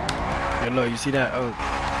 Yo, look, you see that? Oh,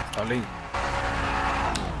 Starlene.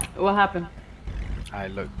 What happened?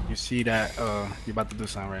 Alright, look, you see that? You about to do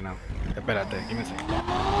something right now. Espérate, give me a second.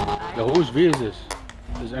 Yo, whose V is this?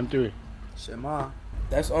 This is M3. Shit, ma.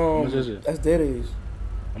 That's How much is it? That's Daddy's.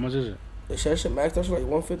 How much is it? The shit max. That's like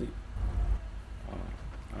 150.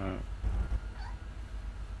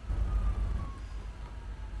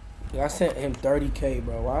 Yeah, I sent him 30K,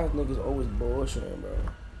 bro. Why is niggas always bullshitting, bro?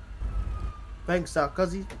 Thanks,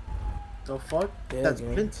 cuzzy. The fuck? Yeah, That's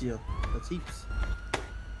man. plenty. That's heaps.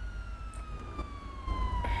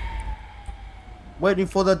 Waiting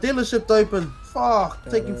for the dealership to open. Fuck,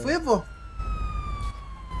 taking forever.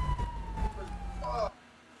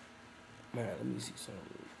 Man, let me see something.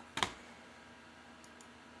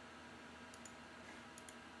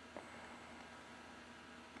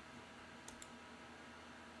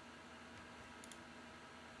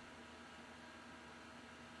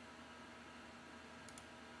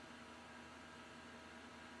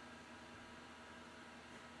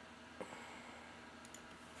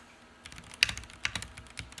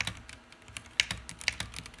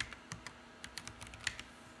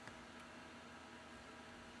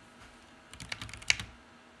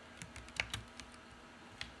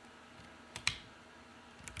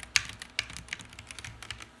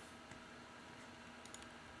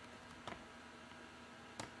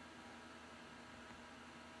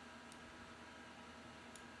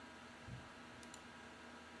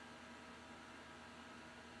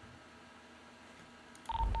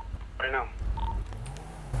 Right now.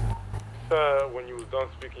 When you was done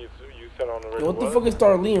speaking, you said on the radio. Yo, what the fuck is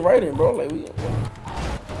Starlene writing, bro? Like,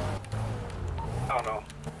 I don't know.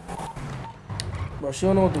 Bro, she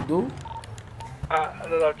don't know what to do. I don't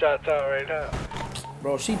know. I'm trying to tell her right now.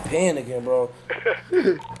 Bro, she panicking, bro.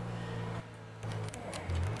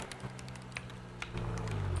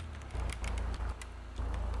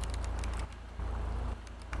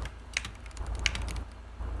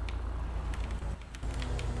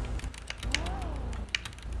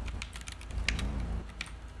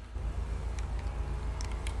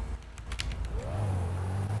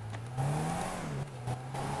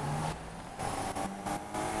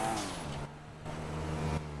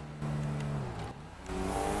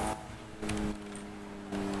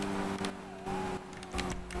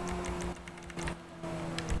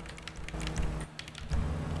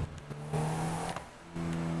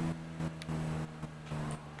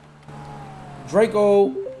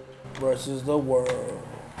 Draco versus the world.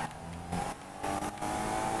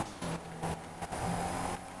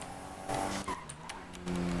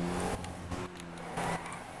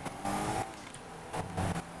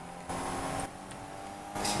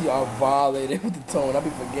 Y'all violated with the tone. I be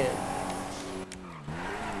forgetting.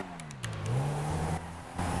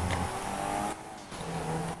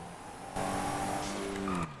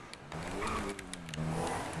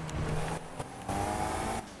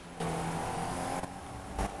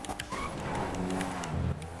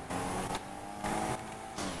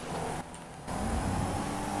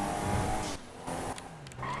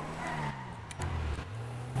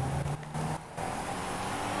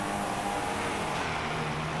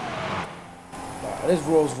 this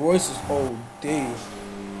Rolls Royce is OD.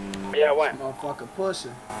 Yeah, what? Motherfucker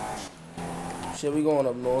pushing. Shit, we going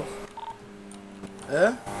up north.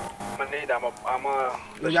 Yeah? I'm gonna need that.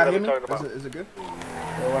 Y'all hear me? Is it good? Yo,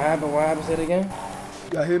 what happened? What happened? Say it again.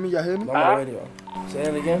 Y'all hear me? Y'all hear me? I'm on the radio. Say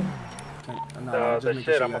it again. The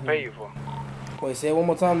shit I'm gonna pay you for. Wait, say it one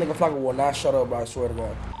more time. Nigga Flocka will not shut up, bro. I swear to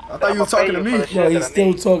God. I thought you were talking to me. No, he's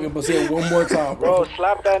still talking, but say it one more time, bro. Bro,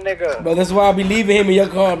 slap that nigga. Bro, that's why I be leaving him in your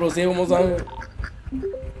car, bro. Say it one more time.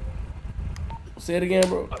 Say it again,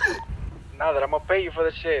 bro. Now that I'm gonna pay you for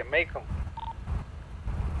the shit, make him.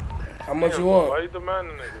 How much you want? Why you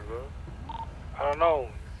demanding niggas, bro? I don't know.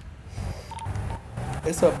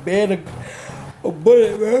 It's a band of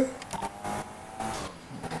bullet, man.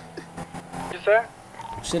 You said?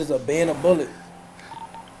 Shit is a band of bullet.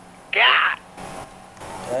 God.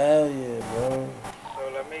 Hell yeah, bro. So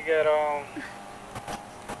let me get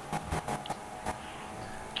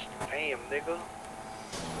damn, nigga.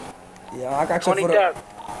 Yeah, I got you 20 for the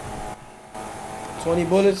 20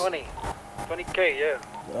 bullets. 20K, yeah.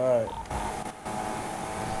 All right.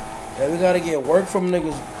 Yeah, we gotta get work from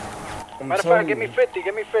niggas. Matter of fact, give me 50.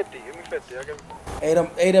 Give me 50. Give me 50. I'll give you.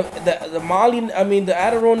 Hey, the Molly, I mean the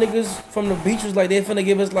Adderall niggas from the beach was like they finna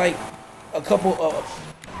give us like a couple of.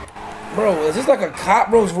 Bro, is this like a cop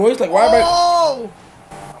Rolls Royce? Like why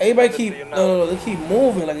everybody keep they keep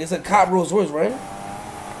moving like it's a cop Rolls Royce, right?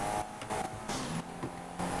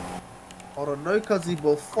 I don't know, cuz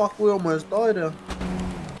but fuck, we almost died there.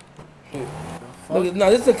 Look, no,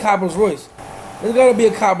 this is a cop Rolls Royce. There's gotta be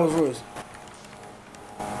a cop Rolls Royce.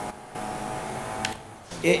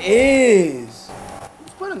 It is.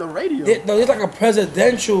 Who's putting the radio? No, it's like a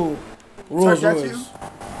presidential Rolls Sorry, Royce.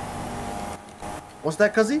 What's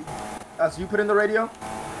that, cuzzy? That's you put in the radio?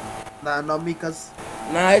 Nah, not me, cuz.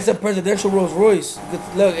 Nah, it's a presidential Rolls Royce.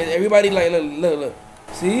 Look, everybody like look.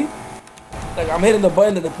 See? Like I'm hitting the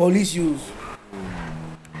button that the police use.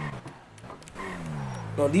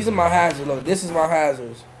 No, these are my hazards. Look, this is my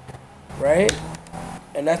hazards, right?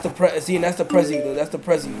 And that's the and that's the Prezi. That's the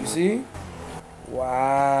Prezi. You see?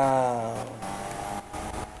 Wow,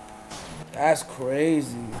 that's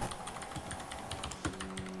crazy.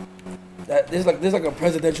 There's like a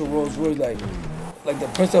presidential Rolls Royce, like the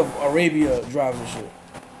Prince of Arabia drives and shit.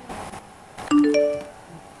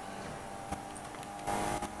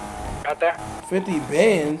 Got that? 50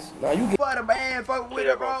 bands. Now you get for the man, fuck with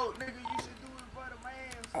it, bro. Nigga, you should do it for the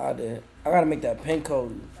man. I did. I gotta make that pin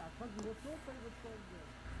code.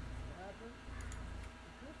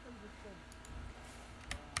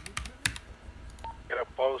 Get a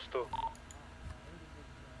post too.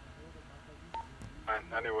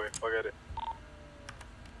 Anyway, forget it.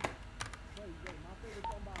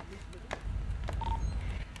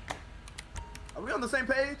 Are we on the same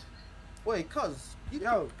page? Wait, cuz.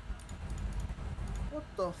 Yo. What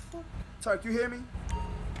the fuck? Tark, you hear me?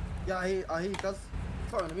 Yeah, I hear you, cuz.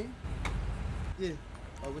 Talking to me? Yeah.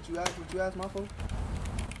 What you asked, my phone?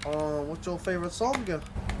 What's your favorite song, girl?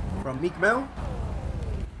 From Meek Mill?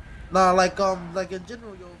 Nah, like in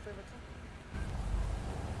general, your favorite song.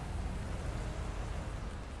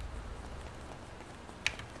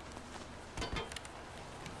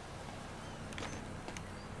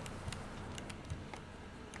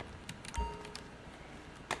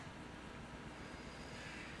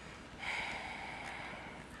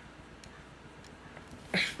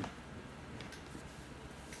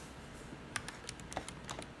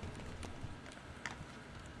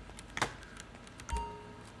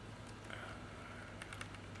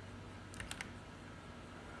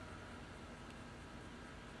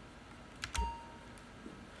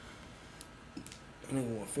 I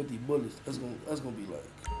nigga want 50 bullets. That's gonna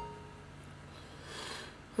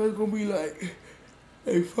be like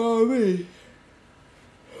hey, 5 minutes.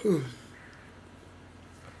 So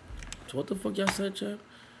what the fuck y'all said, chap?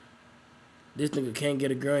 This nigga can't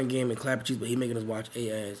get a girl in game and clap cheese, but he making us watch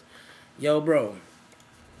ass. Yo, bro.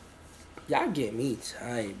 Y'all get me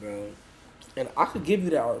tight, bro. And I could give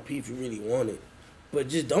you that RP if you really want it. But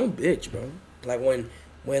just don't bitch, bro. Like when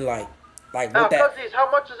like Now, what that cuzzies, how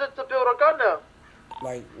much is it to build a gun now?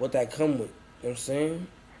 like what that come with. You know what I'm saying?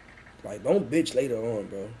 Like don't bitch later on,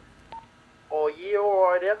 bro. Oh, yeah,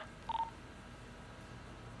 alright, yeah.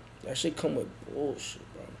 That shit come with bullshit,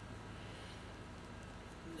 bro.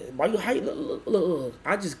 Why you hate? Look.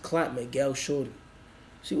 I just clapped Miguel Shorty.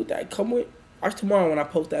 See what that come with? Watch tomorrow when I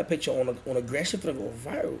post that picture on a grass shit finna go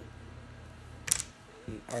viral.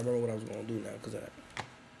 I remember what I was gonna do now because of that.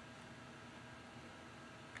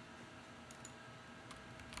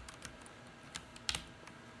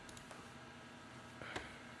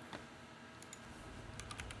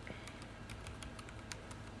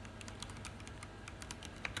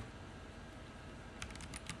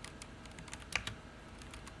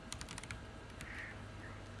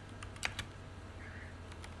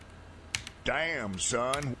 Damn,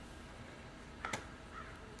 son.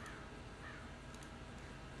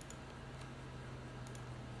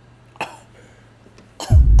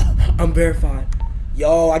 I'm verified.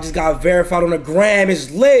 Yo, I just got verified on the gram. It's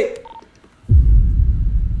lit.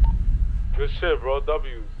 Good shit, bro.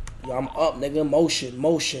 W's. Yo, I'm up, nigga.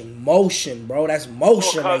 Motion, bro. That's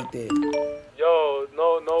motion right there. Yo,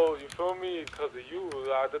 no, you feel me? Because of you,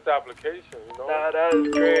 I did the application, you know? Nah, that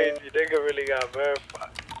is crazy. Nigga really got verified.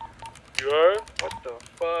 You heard? What the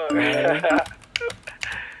fuck?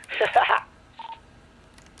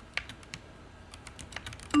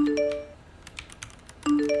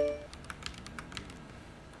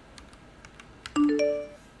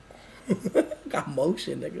 Got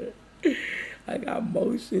motion, nigga. I got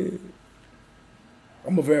motion.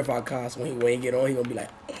 I'm gonna verify Kyle, so when he get on, he gonna be like,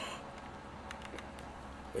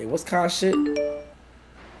 wait, what's Kyle shit?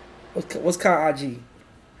 What's Kyle IG?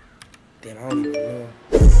 Damn, I don't even know.